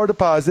 $5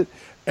 deposit.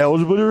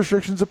 Eligibility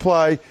restrictions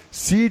apply.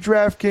 See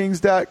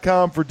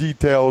DraftKings.com for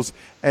details,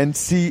 and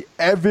see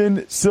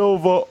Evan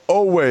Silva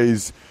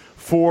always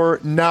for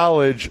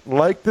knowledge.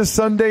 Like the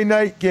Sunday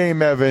night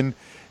game, Evan,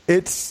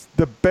 it's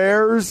the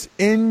Bears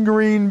in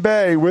Green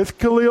Bay with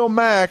Khalil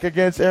Mack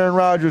against Aaron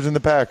Rodgers and the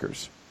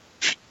Packers.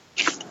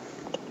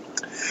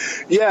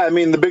 Yeah, I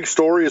mean, the big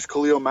story is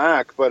Khalil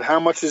Mack, but how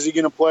much is he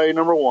going to play,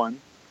 number one?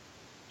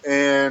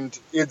 And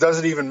it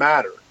doesn't even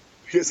matter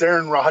because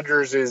Aaron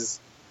Rodgers is,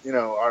 you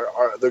know,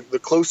 the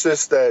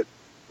closest that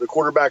the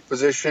quarterback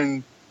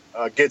position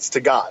gets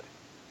to God.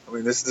 I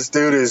mean, this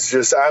dude is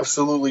just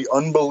absolutely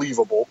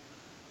unbelievable.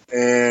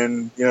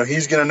 And, you know,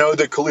 he's going to know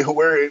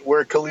that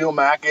where Khalil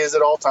Mack is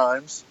at all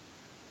times.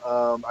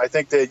 I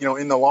think that, you know,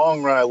 in the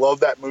long run, I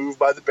love that move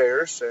by the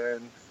Bears,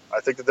 and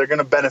I think that they're going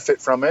to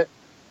benefit from it.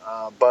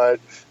 But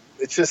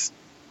it's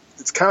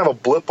kind of a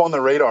blip on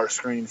the radar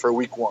screen for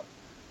week 1.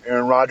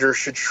 Aaron Rodgers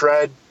should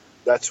shred.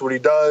 That's what he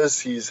does.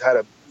 He's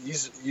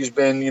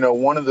been, you know,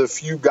 one of the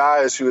few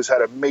guys who has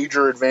had a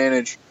major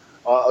advantage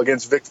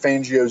against Vic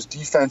Fangio's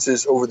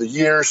defenses over the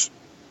years.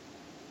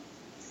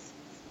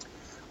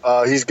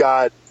 He's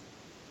got,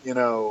 you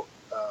know,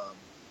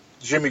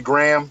 Jimmy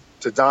Graham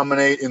to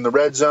dominate in the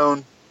red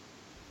zone.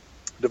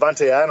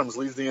 Devontae Adams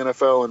leads the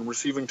NFL in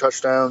receiving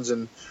touchdowns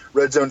and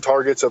red zone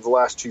targets of the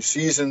last 2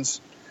 seasons.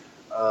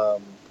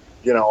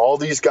 You know, all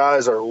these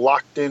guys are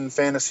locked-in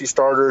fantasy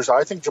starters.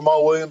 I think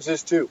Jamal Williams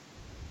is too.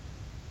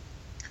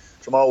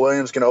 Jamal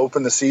Williams can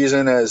open the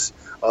season as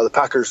the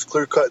Packers'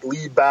 clear-cut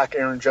lead back.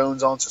 Aaron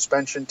Jones on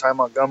suspension. Ty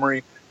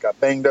Montgomery got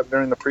banged up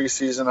during the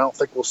preseason. I don't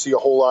think we'll see a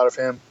whole lot of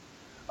him.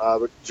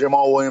 But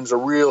Jamal Williams, a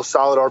real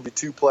solid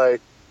RB2 play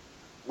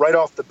right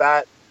off the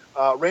bat.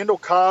 Randall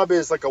Cobb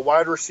is like a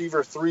wide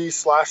receiver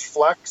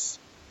 3/flex.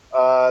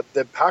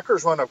 The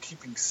Packers wound up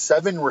keeping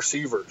 7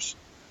 receivers.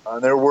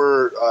 There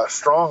were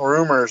strong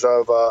rumors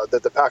of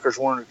that the Packers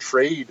wanted to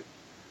trade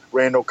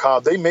Randall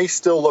Cobb. They may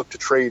still look to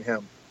trade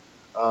him.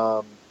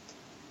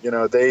 You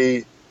know,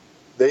 they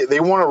they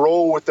want to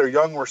roll with their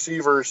young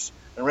receivers,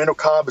 and Randall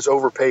Cobb is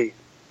overpaid.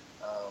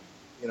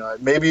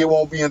 Maybe it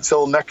won't be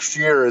until next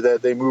year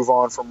that they move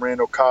on from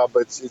Randall Cobb,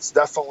 but it's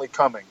definitely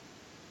coming.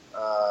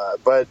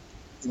 But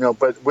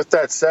with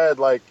that said,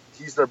 like,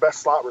 he's their best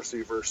slot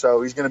receiver,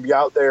 so he's going to be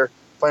out there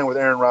playing with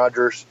Aaron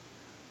Rodgers.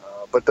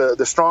 But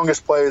the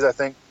strongest plays, I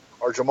think,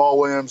 are Jamal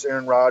Williams,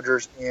 Aaron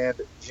Rodgers, and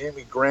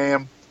Jimmy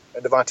Graham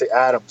and Devontae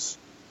Adams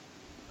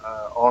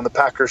on the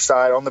Packers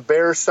side. On the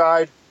Bears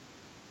side,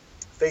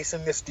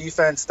 facing this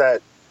defense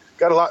that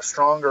got a lot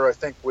stronger, I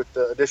think, with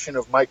the addition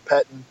of Mike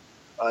Pettin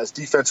as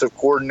defensive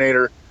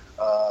coordinator.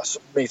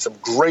 Made some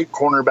great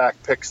cornerback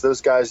picks.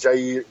 Those guys,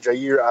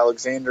 Jair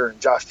Alexander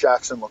and Josh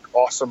Jackson, looked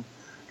awesome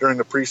during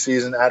the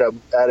preseason.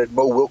 Added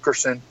Mo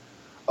Wilkerson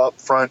up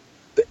front.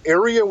 The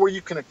area where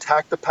you can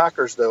attack the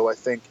Packers, though, I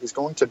think, is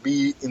going to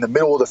be in the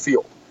middle of the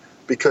field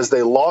because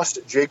they lost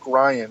Jake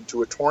Ryan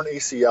to a torn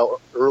ACL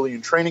early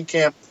in training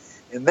camp.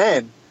 And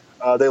then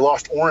they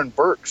lost Oren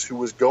Burks, who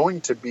was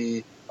going to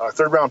be a high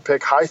third-round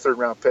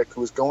pick,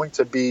 who was going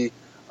to be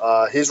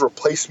his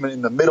replacement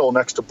in the middle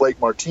next to Blake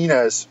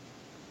Martinez.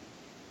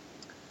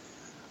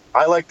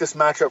 I like this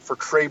matchup for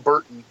Trey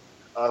Burton,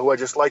 who I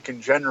just like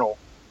in general,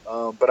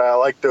 but I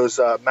like those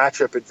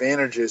matchup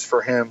advantages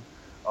for him.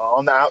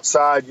 On the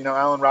outside,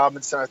 Allen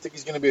Robinson, I think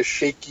he's going to be a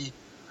shaky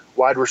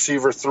wide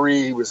receiver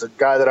 3. He was a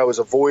guy that I was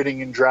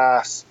avoiding in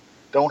drafts.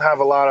 Don't have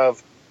a lot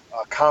of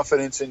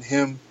confidence in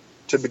him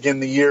to begin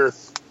the year.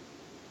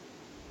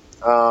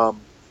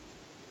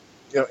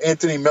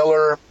 Anthony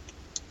Miller,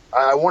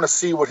 I want to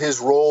see what his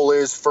role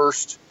is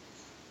first.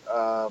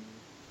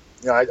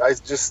 I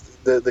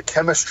just the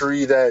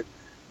chemistry that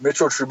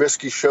Mitchell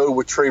Trubisky showed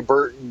with Trey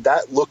Burton,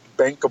 that looked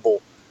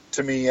bankable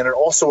to me, and it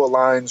also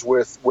aligns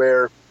with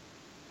where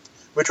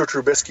Mitchell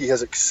Trubisky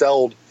has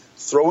excelled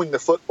throwing the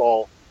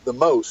football the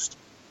most,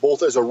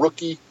 both as a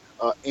rookie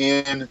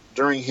and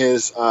during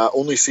his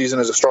only season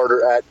as a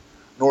starter at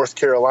North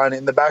Carolina.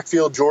 In the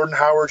backfield, Jordan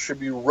Howard should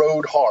be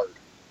rode hard.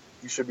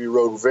 He should be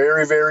rode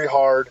very, very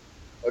hard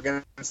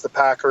against the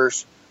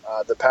Packers.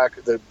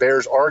 The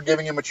Bears are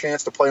giving him a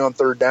chance to play on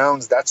third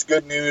downs. That's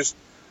good news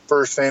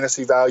for his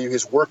fantasy value.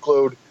 His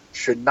workload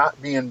should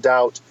not be in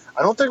doubt.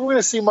 I don't think we're going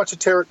to see much of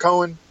Tarek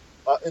Cohen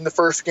in the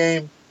first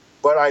game,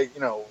 but I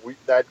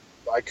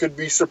could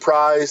be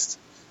surprised,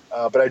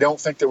 but I don't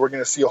think that we're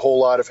going to see a whole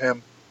lot of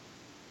him.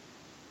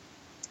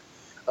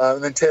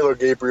 And then Taylor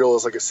Gabriel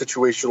is like a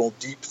situational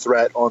deep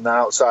threat on the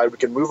outside. We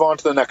can move on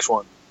to the next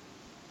one.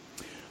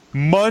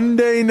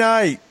 Monday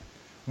night,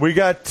 we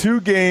got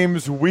 2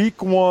 games.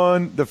 Week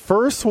 1, the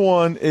first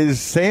one is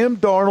Sam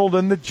Darnold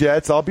and the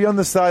Jets. I'll be on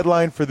the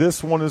sideline for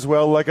this one as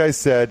well, like I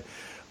said,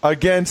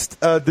 against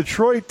a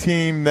Detroit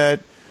team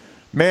that,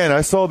 man,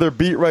 I saw their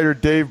beat writer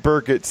Dave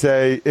Burkett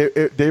say it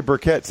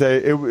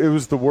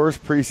was the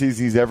worst preseason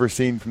he's ever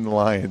seen from the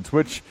Lions,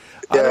 which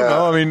I don't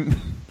know. I mean,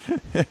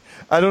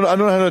 I don't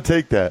know how to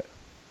take that.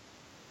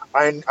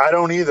 I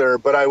don't either,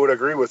 but I would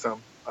agree with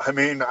him. I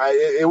mean,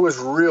 it was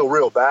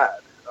real bad.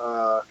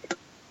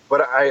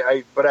 But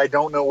I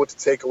don't know what to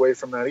take away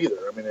from that either.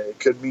 I mean, it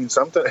could mean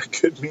something. It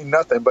could mean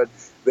nothing. But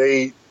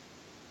they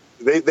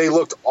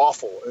looked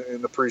awful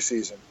in the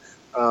preseason.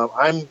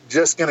 I'm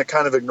just going to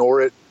kind of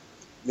ignore it.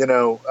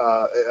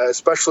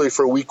 Especially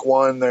for week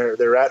 1,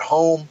 they're at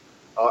home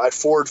at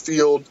Ford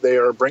Field. They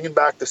are bringing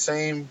back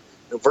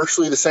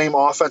virtually the same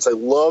offense. I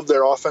love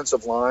their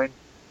offensive line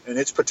and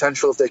its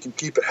potential if they can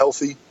keep it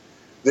healthy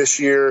this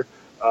year.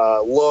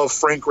 Love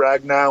Frank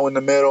Ragnow in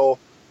the middle,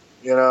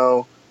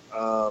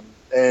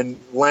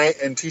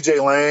 and T.J.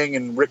 Lang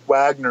and Rick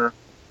Wagner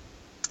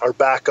are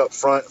back up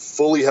front,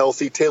 fully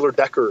healthy. Taylor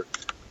Decker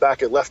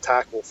back at left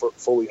tackle,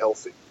 fully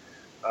healthy.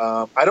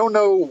 I don't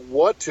know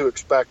what to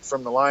expect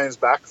from the Lions'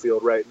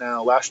 backfield right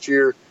now. Last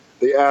year,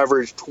 they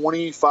averaged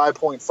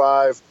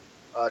 25.5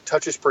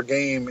 touches per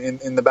game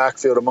in the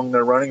backfield among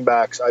their running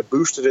backs. I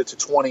boosted it to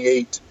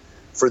 28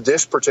 for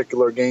this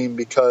particular game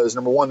because,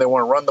 number 1, they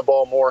want to run the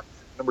ball more.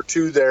 Number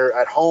 2, they're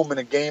at home in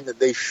a game that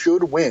they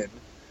should win.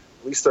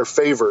 At least they're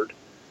favored.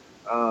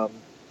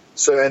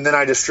 And then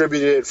I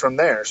distributed it from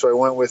there. So I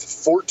went with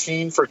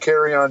 14 for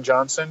Kerryon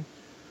Johnson,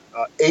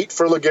 8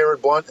 for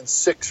LeGarrette Blount, and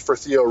 6 for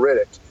Theo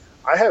Riddick.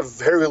 I have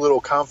very little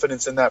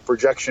confidence in that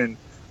projection,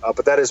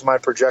 but that is my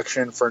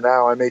projection for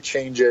now. I may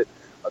change it.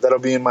 That'll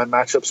be in my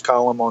matchups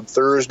column on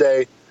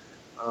Thursday.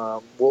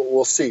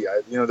 We'll see.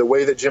 The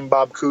way that Jim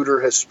Bob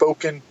Cooter has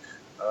spoken,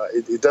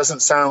 it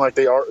doesn't sound like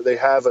they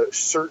have a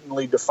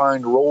certainly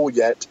defined role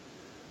yet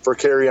for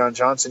Kerryon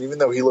Johnson, even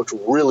though he looked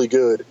really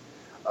good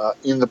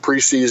in the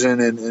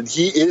preseason, and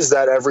he is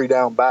that every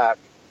down back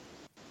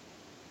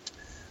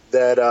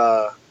that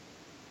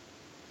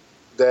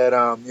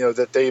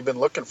they've been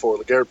looking for.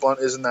 LeGarrette Blount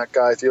isn't that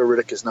guy. Theo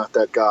Riddick is not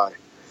that guy.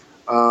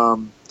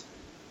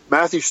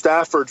 Matthew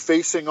Stafford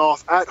facing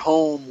off at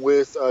home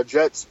with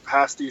Jets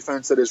pass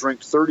defense that is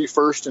ranked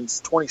 31st and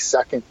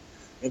 22nd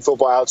in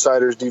Football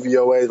Outsiders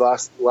DVOA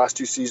last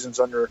 2 seasons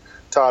under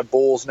Todd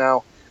Bowles.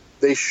 Now,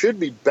 they should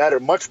be better,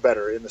 much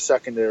better in the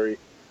secondary.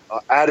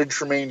 Added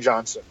Tremaine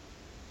Johnson.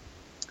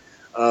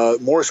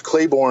 Morris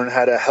Claiborne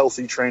had a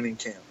healthy training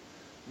camp.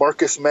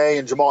 Marcus May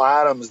and Jamal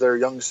Adams, their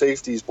young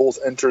safeties, both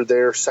entered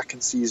their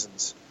second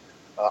seasons.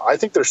 I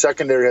think their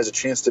secondary has a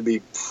chance to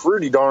be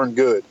pretty darn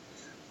good,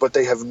 but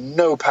they have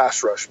no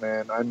pass rush,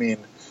 man. I mean,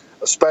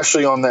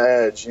 especially on the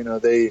edge. You know,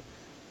 they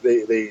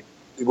it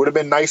would have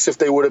been nice if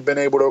they would have been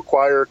able to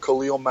acquire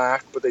Khalil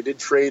Mack, but they did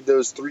trade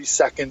those 3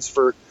 seconds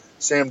for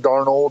Sam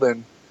Darnold,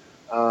 and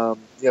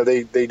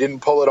they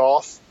didn't pull it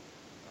off.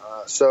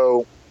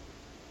 So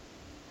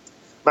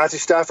Matthew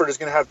Stafford is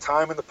going to have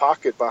time in the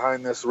pocket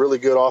behind this really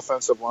good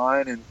offensive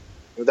line, and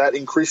that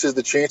increases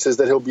the chances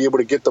that he'll be able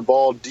to get the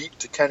ball deep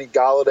to Kenny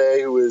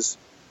Golladay, who is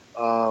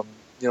a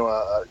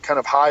kind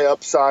of high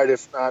upside,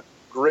 if not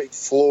great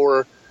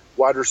floor,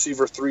 wide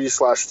receiver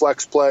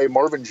 3/flex play.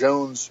 Marvin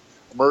Jones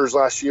emerged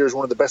last year as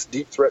one of the best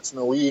deep threats in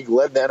the league,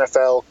 led the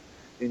NFL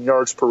in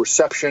yards per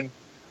reception.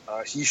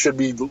 He should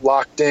be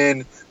locked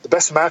in. The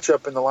best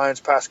matchup in the Lions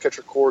pass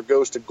catcher core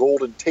goes to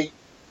Golden Tate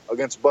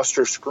against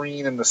Buster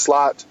Skrine in the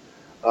slot.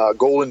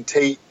 Golden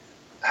Tate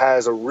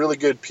has a really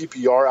good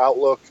PPR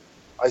outlook,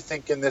 I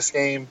think, in this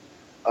game.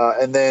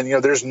 And then,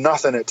 there's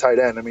nothing at tight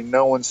end. I mean,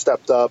 no one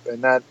stepped up,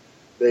 and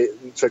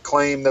to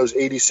claim those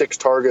 86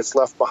 targets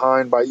left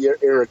behind by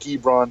Eric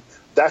Ebron,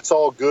 that's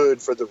all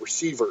good for the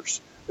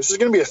receivers. This is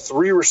going to be a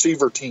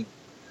 3-receiver team.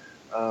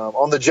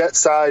 On the Jet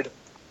side,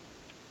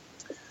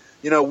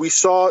 we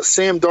saw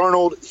Sam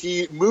Darnold.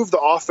 He moved the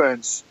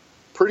offense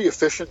pretty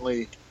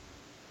efficiently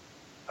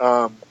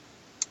during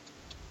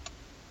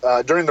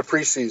the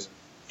preseason,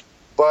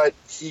 but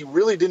he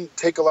really didn't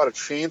take a lot of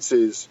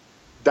chances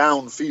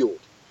downfield.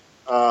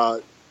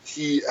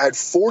 He had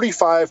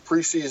 45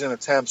 preseason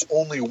attempts.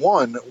 Only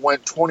one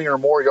went 20 or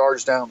more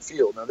yards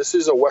downfield. Now, this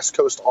is a West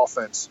Coast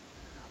offense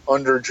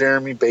under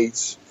Jeremy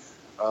Bates.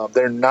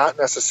 They're not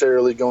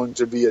necessarily going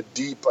to be a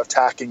deep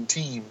attacking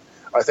team.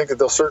 I think that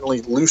they'll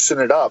certainly loosen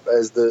it up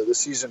as the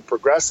season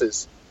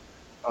progresses.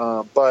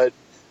 But,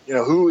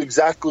 who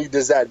exactly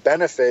does that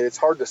benefit? It's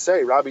hard to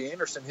say. Robbie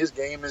Anderson, his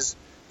game is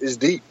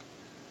deep.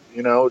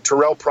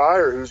 Terrell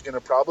Pryor, who's going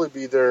to probably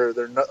be their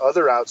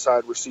other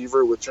outside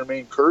receiver with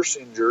Jermaine Kearse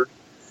injured,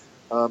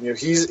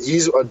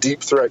 he's a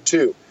deep threat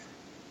too.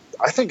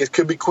 I think it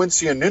could be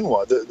Quincy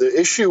Enunwa. The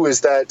issue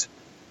is that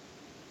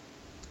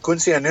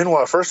Quincy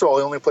Enunwa, first of all,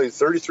 he only played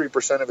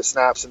 33% of his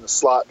snaps in the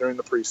slot during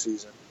the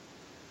preseason.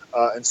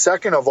 And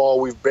second of all,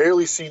 we've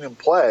barely seen him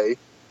play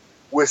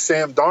with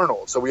Sam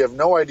Darnold, so we have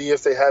no idea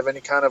if they have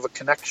any kind of a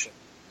connection.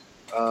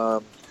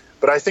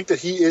 But I think that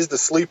he is the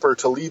sleeper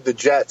to lead the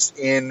Jets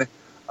in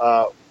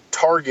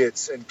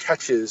targets and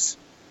catches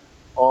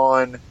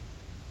on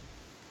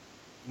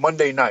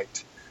Monday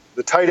night.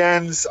 The tight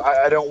ends,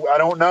 I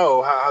don't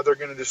know how they're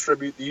going to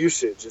distribute the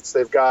usage.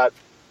 They've got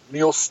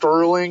Neil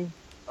Sterling,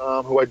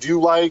 who I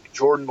do like,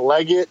 Jordan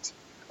Leggett,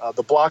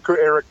 the blocker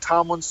Eric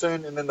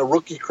Tomlinson, and then the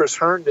rookie Chris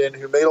Herndon,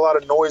 who made a lot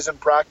of noise in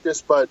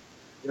practice, but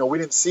we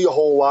didn't see a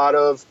whole lot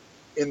of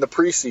in the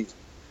preseason.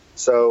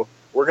 So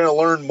we're going to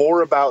learn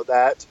more about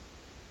that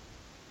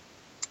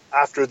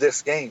after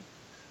this game.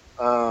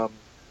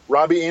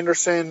 Robbie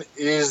Anderson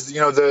is,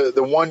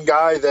 the one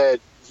guy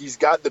that he's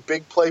got the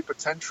big play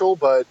potential,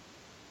 but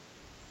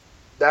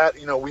that,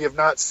 we have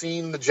not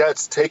seen the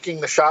Jets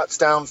taking the shots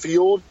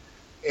downfield,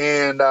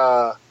 and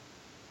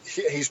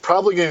he's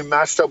probably going to be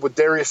matched up with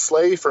Darius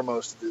Slay for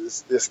most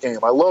of this game.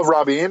 I love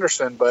Robbie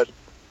Anderson, but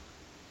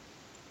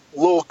a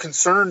little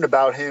concerned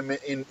about him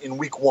in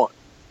week 1.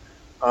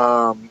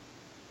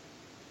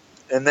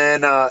 And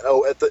then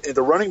at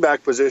the running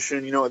back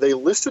position, they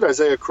listed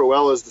Isaiah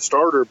Crowell as the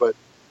starter, but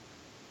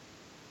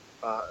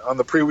on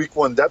the pre-week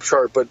 1 depth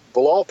chart, but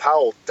Bilal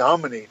Powell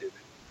dominated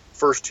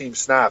first-team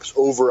snaps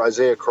over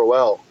Isaiah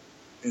Crowell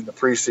in the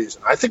preseason.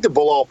 I think that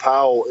Bilal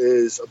Powell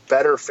is a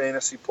better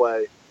fantasy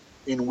play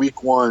in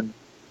week 1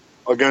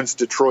 against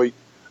Detroit.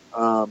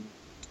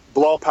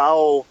 Bilal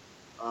Powell,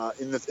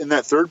 in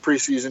that third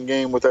preseason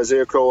game with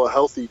Isaiah Crowell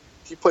healthy,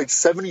 he played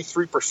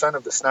 73%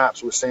 of the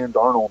snaps with Sam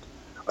Darnold.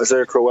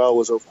 Isaiah Crowell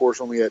was, of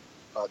course, only at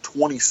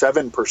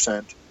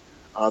 27%.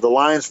 The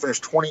Lions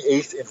finished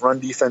 28th in run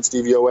defense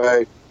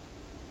DVOA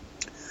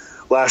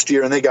last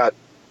year, and they got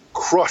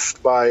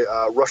crushed by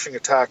rushing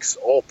attacks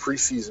all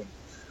preseason,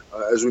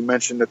 as we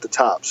mentioned at the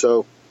top.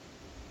 So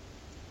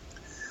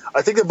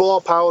I think that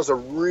Bilal Powell is a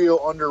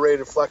real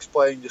underrated flex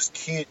play and just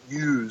can't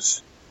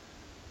use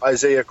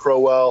Isaiah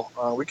Crowell.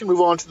 We can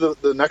move on to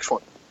the next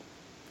one.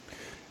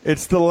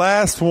 It's the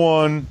last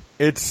one.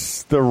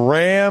 It's the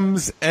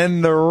Rams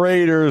and the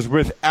Raiders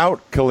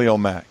without Khalil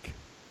Mack.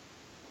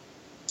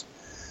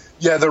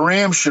 Yeah, the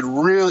Rams should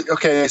really –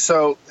 okay,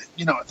 so,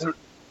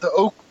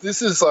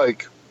 this is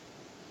like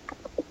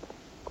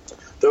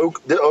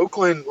the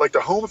Oakland – like the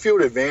home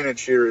field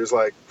advantage here is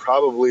like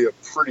probably a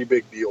pretty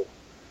big deal.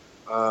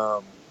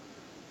 I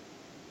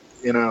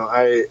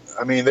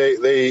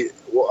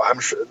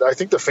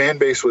think the fan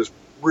base was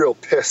real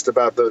pissed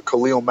about the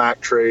Khalil Mack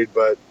trade,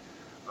 but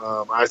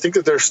I think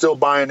that they're still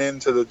buying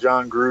into the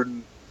John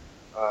Gruden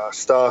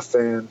stuff,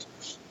 and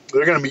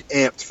they're going to be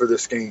amped for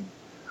this game.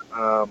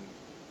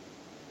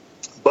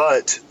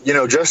 But,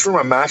 just from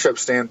a matchup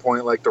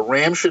standpoint, like the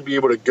Rams should be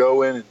able to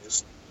go in and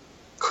just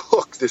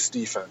cook this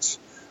defense,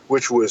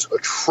 which was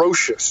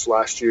atrocious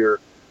last year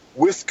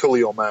with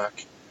Khalil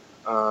Mack,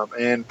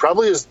 and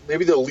probably is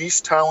maybe the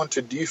least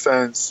talented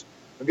defense,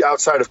 maybe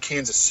outside of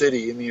Kansas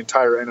City, in the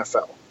entire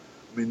NFL.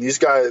 I mean, these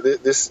guys,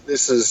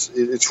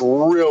 it's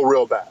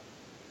real bad.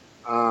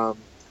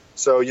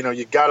 So,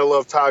 you got to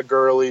love Todd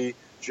Gurley.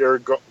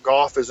 Jared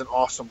Goff is an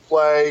awesome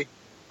play.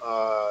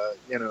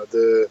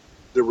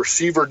 The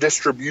receiver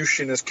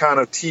distribution is kind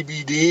of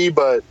TBD,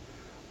 but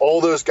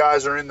all those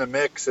guys are in the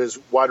mix as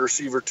wide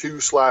receiver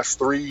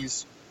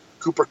 2/3s.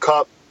 Cooper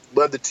Kupp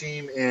led the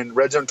team in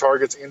red zone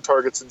targets and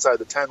targets inside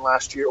the 10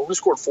 last year. Only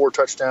scored 4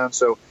 touchdowns,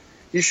 so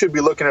he should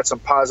be looking at some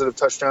positive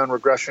touchdown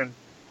regression.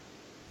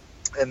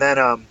 And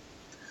then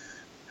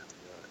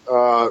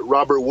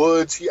Robert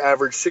Woods, he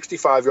averaged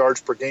 65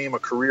 yards per game, a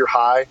career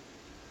high,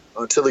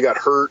 until he got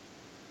hurt.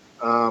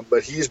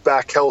 But he's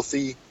back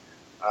healthy.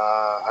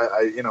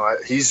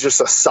 He's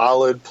just a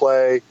solid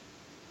play.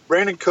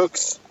 Brandon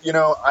Cooks,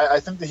 I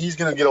think that he's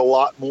going to get a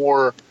lot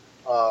more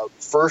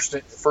first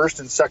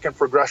and second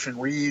progression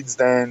reads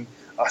than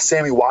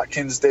Sammy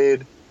Watkins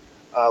did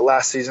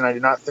last season. I do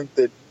not think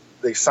that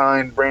they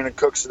signed Brandon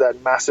Cooks to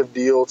that massive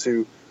deal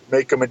to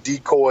make him a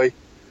decoy.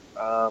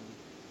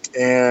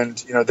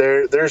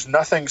 There's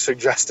nothing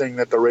suggesting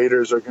that the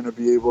Raiders are going to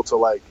be able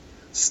to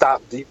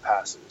stop deep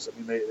passes. I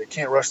mean, they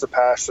can't rush the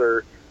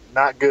passer,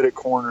 not good at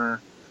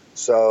corner.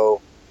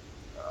 So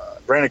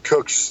Brandon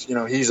Cooks,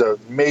 he's a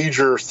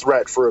major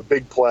threat for a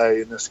big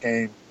play in this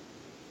game.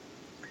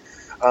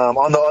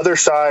 On the other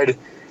side,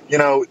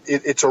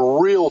 it's a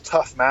real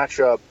tough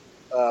matchup,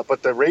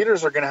 but the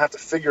Raiders are going to have to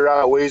figure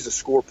out ways to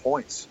score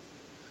points.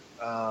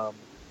 Now,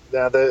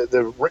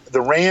 the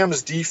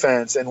Rams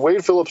defense and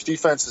Wade Phillips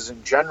defenses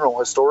in general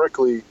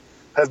historically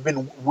have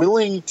been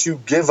willing to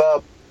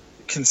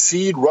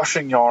concede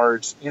rushing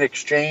yards in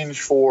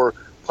exchange for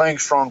playing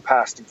strong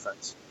pass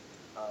defense.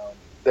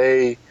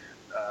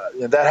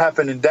 That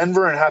happened in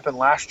Denver and happened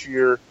last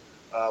year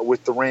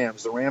with the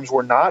Rams. The Rams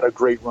were not a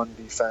great run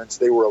defense.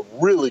 They were a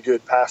really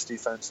good pass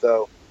defense,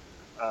 though.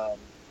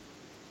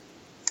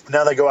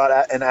 Now they go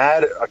out and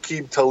add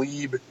Aqib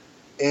Talib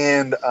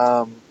and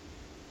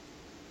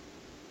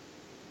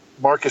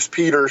Marcus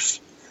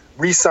Peters,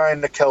 re-sign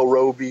Nickel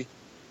Roby.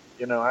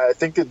 I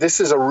think that this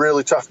is a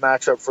really tough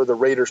matchup for the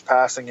Raiders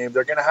passing game.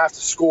 They're going to have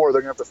to score.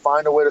 They're going to have to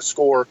find a way to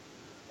score,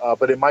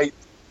 but it might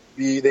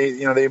be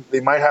they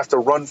might have to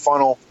run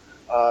funnel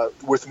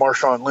with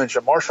Marshawn Lynch.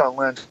 And Marshawn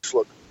Lynch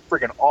looked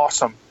freaking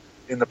awesome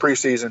in the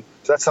preseason.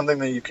 So that's something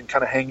that you can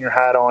kind of hang your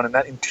hat on. And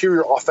that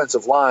interior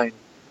offensive line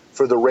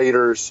for the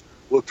Raiders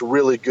looked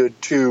really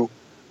good too.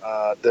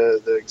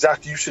 The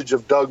exact usage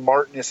of Doug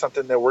Martin is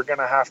something that we're going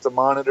to have to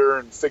monitor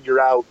and figure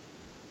out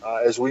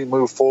as we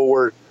move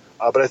forward.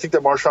 But I think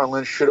that Marshawn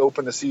Lynch should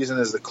open the season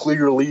as the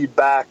clear lead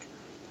back.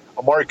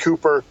 Amari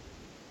Cooper,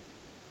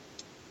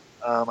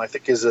 I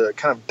think, is a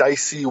kind of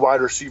dicey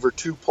wide receiver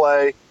 2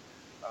 play.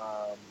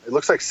 It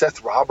looks like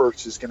Seth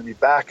Roberts is going to be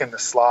back in the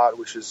slot,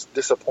 which is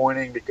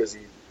disappointing because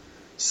he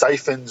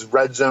siphons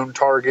red zone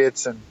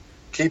targets and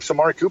keeps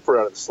Amari Cooper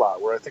out of the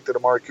slot, where I think that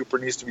Amari Cooper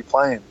needs to be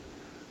playing.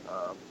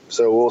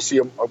 So we'll see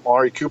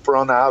Amari Cooper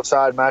on the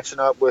outside matching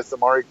up with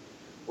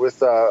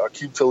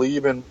Aqib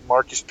Talib and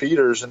Marcus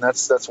Peters, and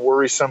that's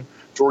worrisome.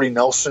 Jordy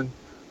Nelson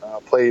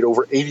played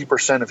over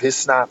 80% of his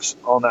snaps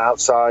on the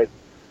outside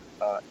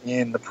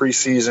in the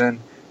preseason,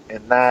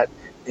 and that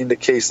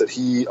indicates that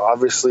he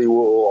obviously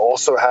will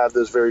also have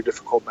those very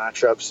difficult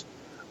matchups.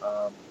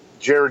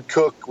 Jared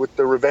Cook with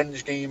the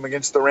revenge game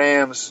against the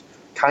Rams,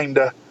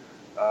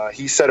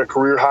 he set a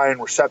career high in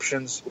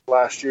receptions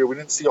last year. We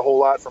didn't see a whole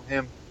lot from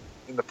him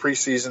in the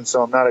preseason,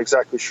 so I'm not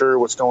exactly sure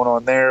what's going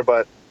on there,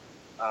 but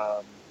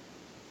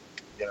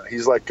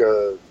he's like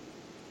a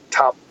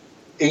top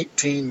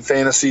 18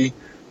 fantasy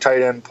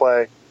tight end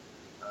play.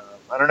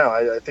 I don't know.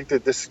 I think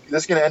that this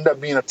is going to end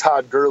up being a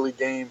Todd Gurley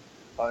game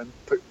and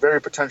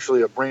very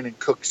potentially a Brandon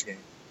Cooks game.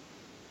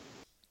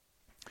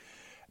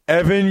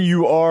 Evan,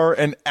 you are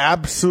an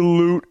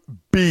absolute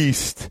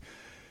beast.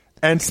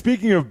 And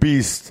speaking of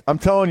beasts, I'm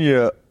telling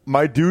you,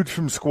 my dudes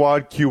from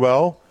Squad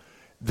QL,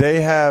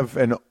 they have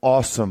an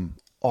awesome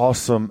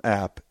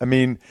app. I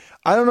mean,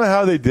 I don't know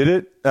how they did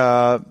it.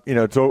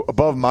 It's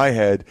above my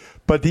head.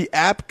 But the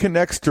app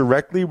connects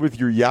directly with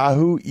your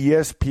Yahoo,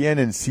 ESPN,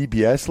 and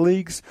CBS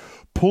leagues,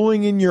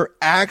 pulling in your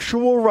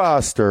actual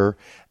roster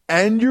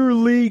and your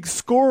league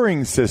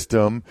scoring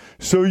system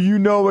so you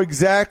know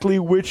exactly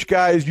which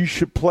guys you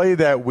should play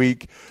that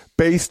week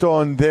based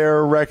on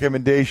their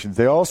recommendations.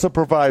 They also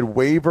provide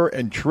waiver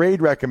and trade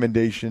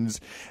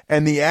recommendations,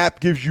 and the app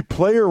gives you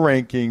player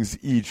rankings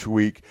each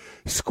week.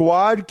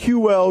 Squad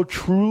QL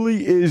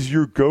truly is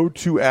your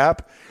go-to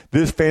app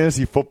this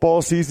fantasy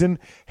football season.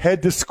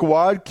 Head to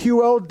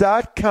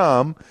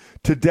squadql.com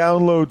to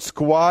download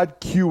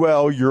Squad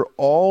QL, your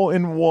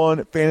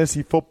all-in-one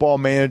fantasy football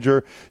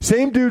manager.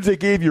 Same dudes that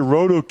gave you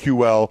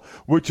RotoQL,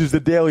 which is the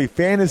daily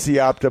fantasy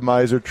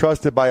optimizer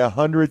trusted by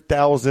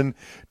 100,000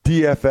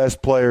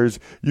 DFS players.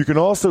 You can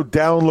also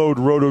download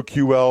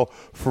RotoQL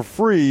for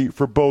free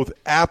for both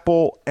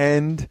Apple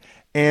and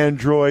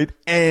Android,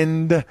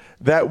 and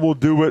that will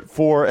do it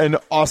for an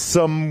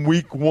awesome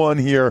week 1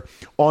 here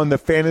on the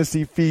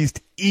Fantasy Feast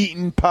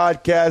Eaton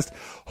podcast.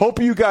 Hope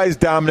you guys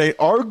dominate.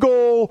 Our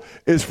goal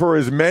is for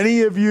as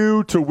many of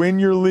you to win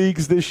your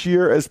leagues this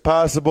year as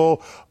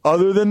possible,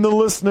 other than the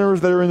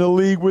listeners that are in the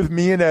league with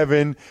me and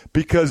Evan,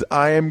 because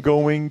I am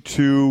going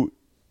to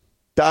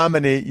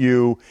dominate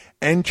you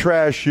and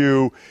trash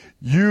you.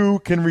 You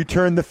can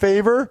return the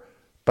favor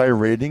by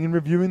rating and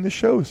reviewing the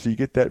show, so you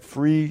get that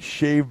free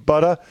shave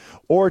butter,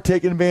 or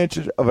taking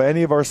advantage of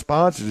any of our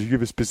sponsors. If you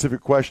have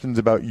specific questions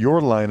about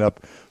your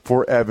lineup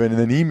for Evan, and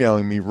then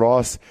emailing me,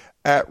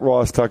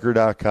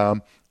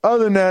 ross@rosstucker.com.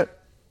 Other than that,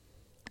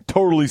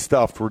 totally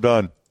stuffed. We're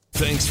done.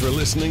 Thanks for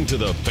listening to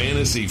the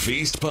Fantasy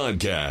Feast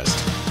podcast.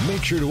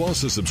 Make sure to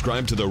also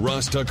subscribe to the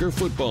Ross Tucker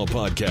Football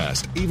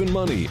Podcast, Even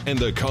Money, and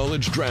the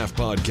College Draft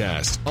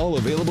Podcast, all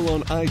available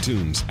on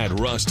iTunes, at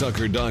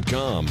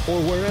rosstucker.com,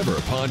 or wherever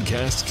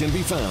podcasts can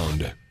be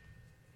found.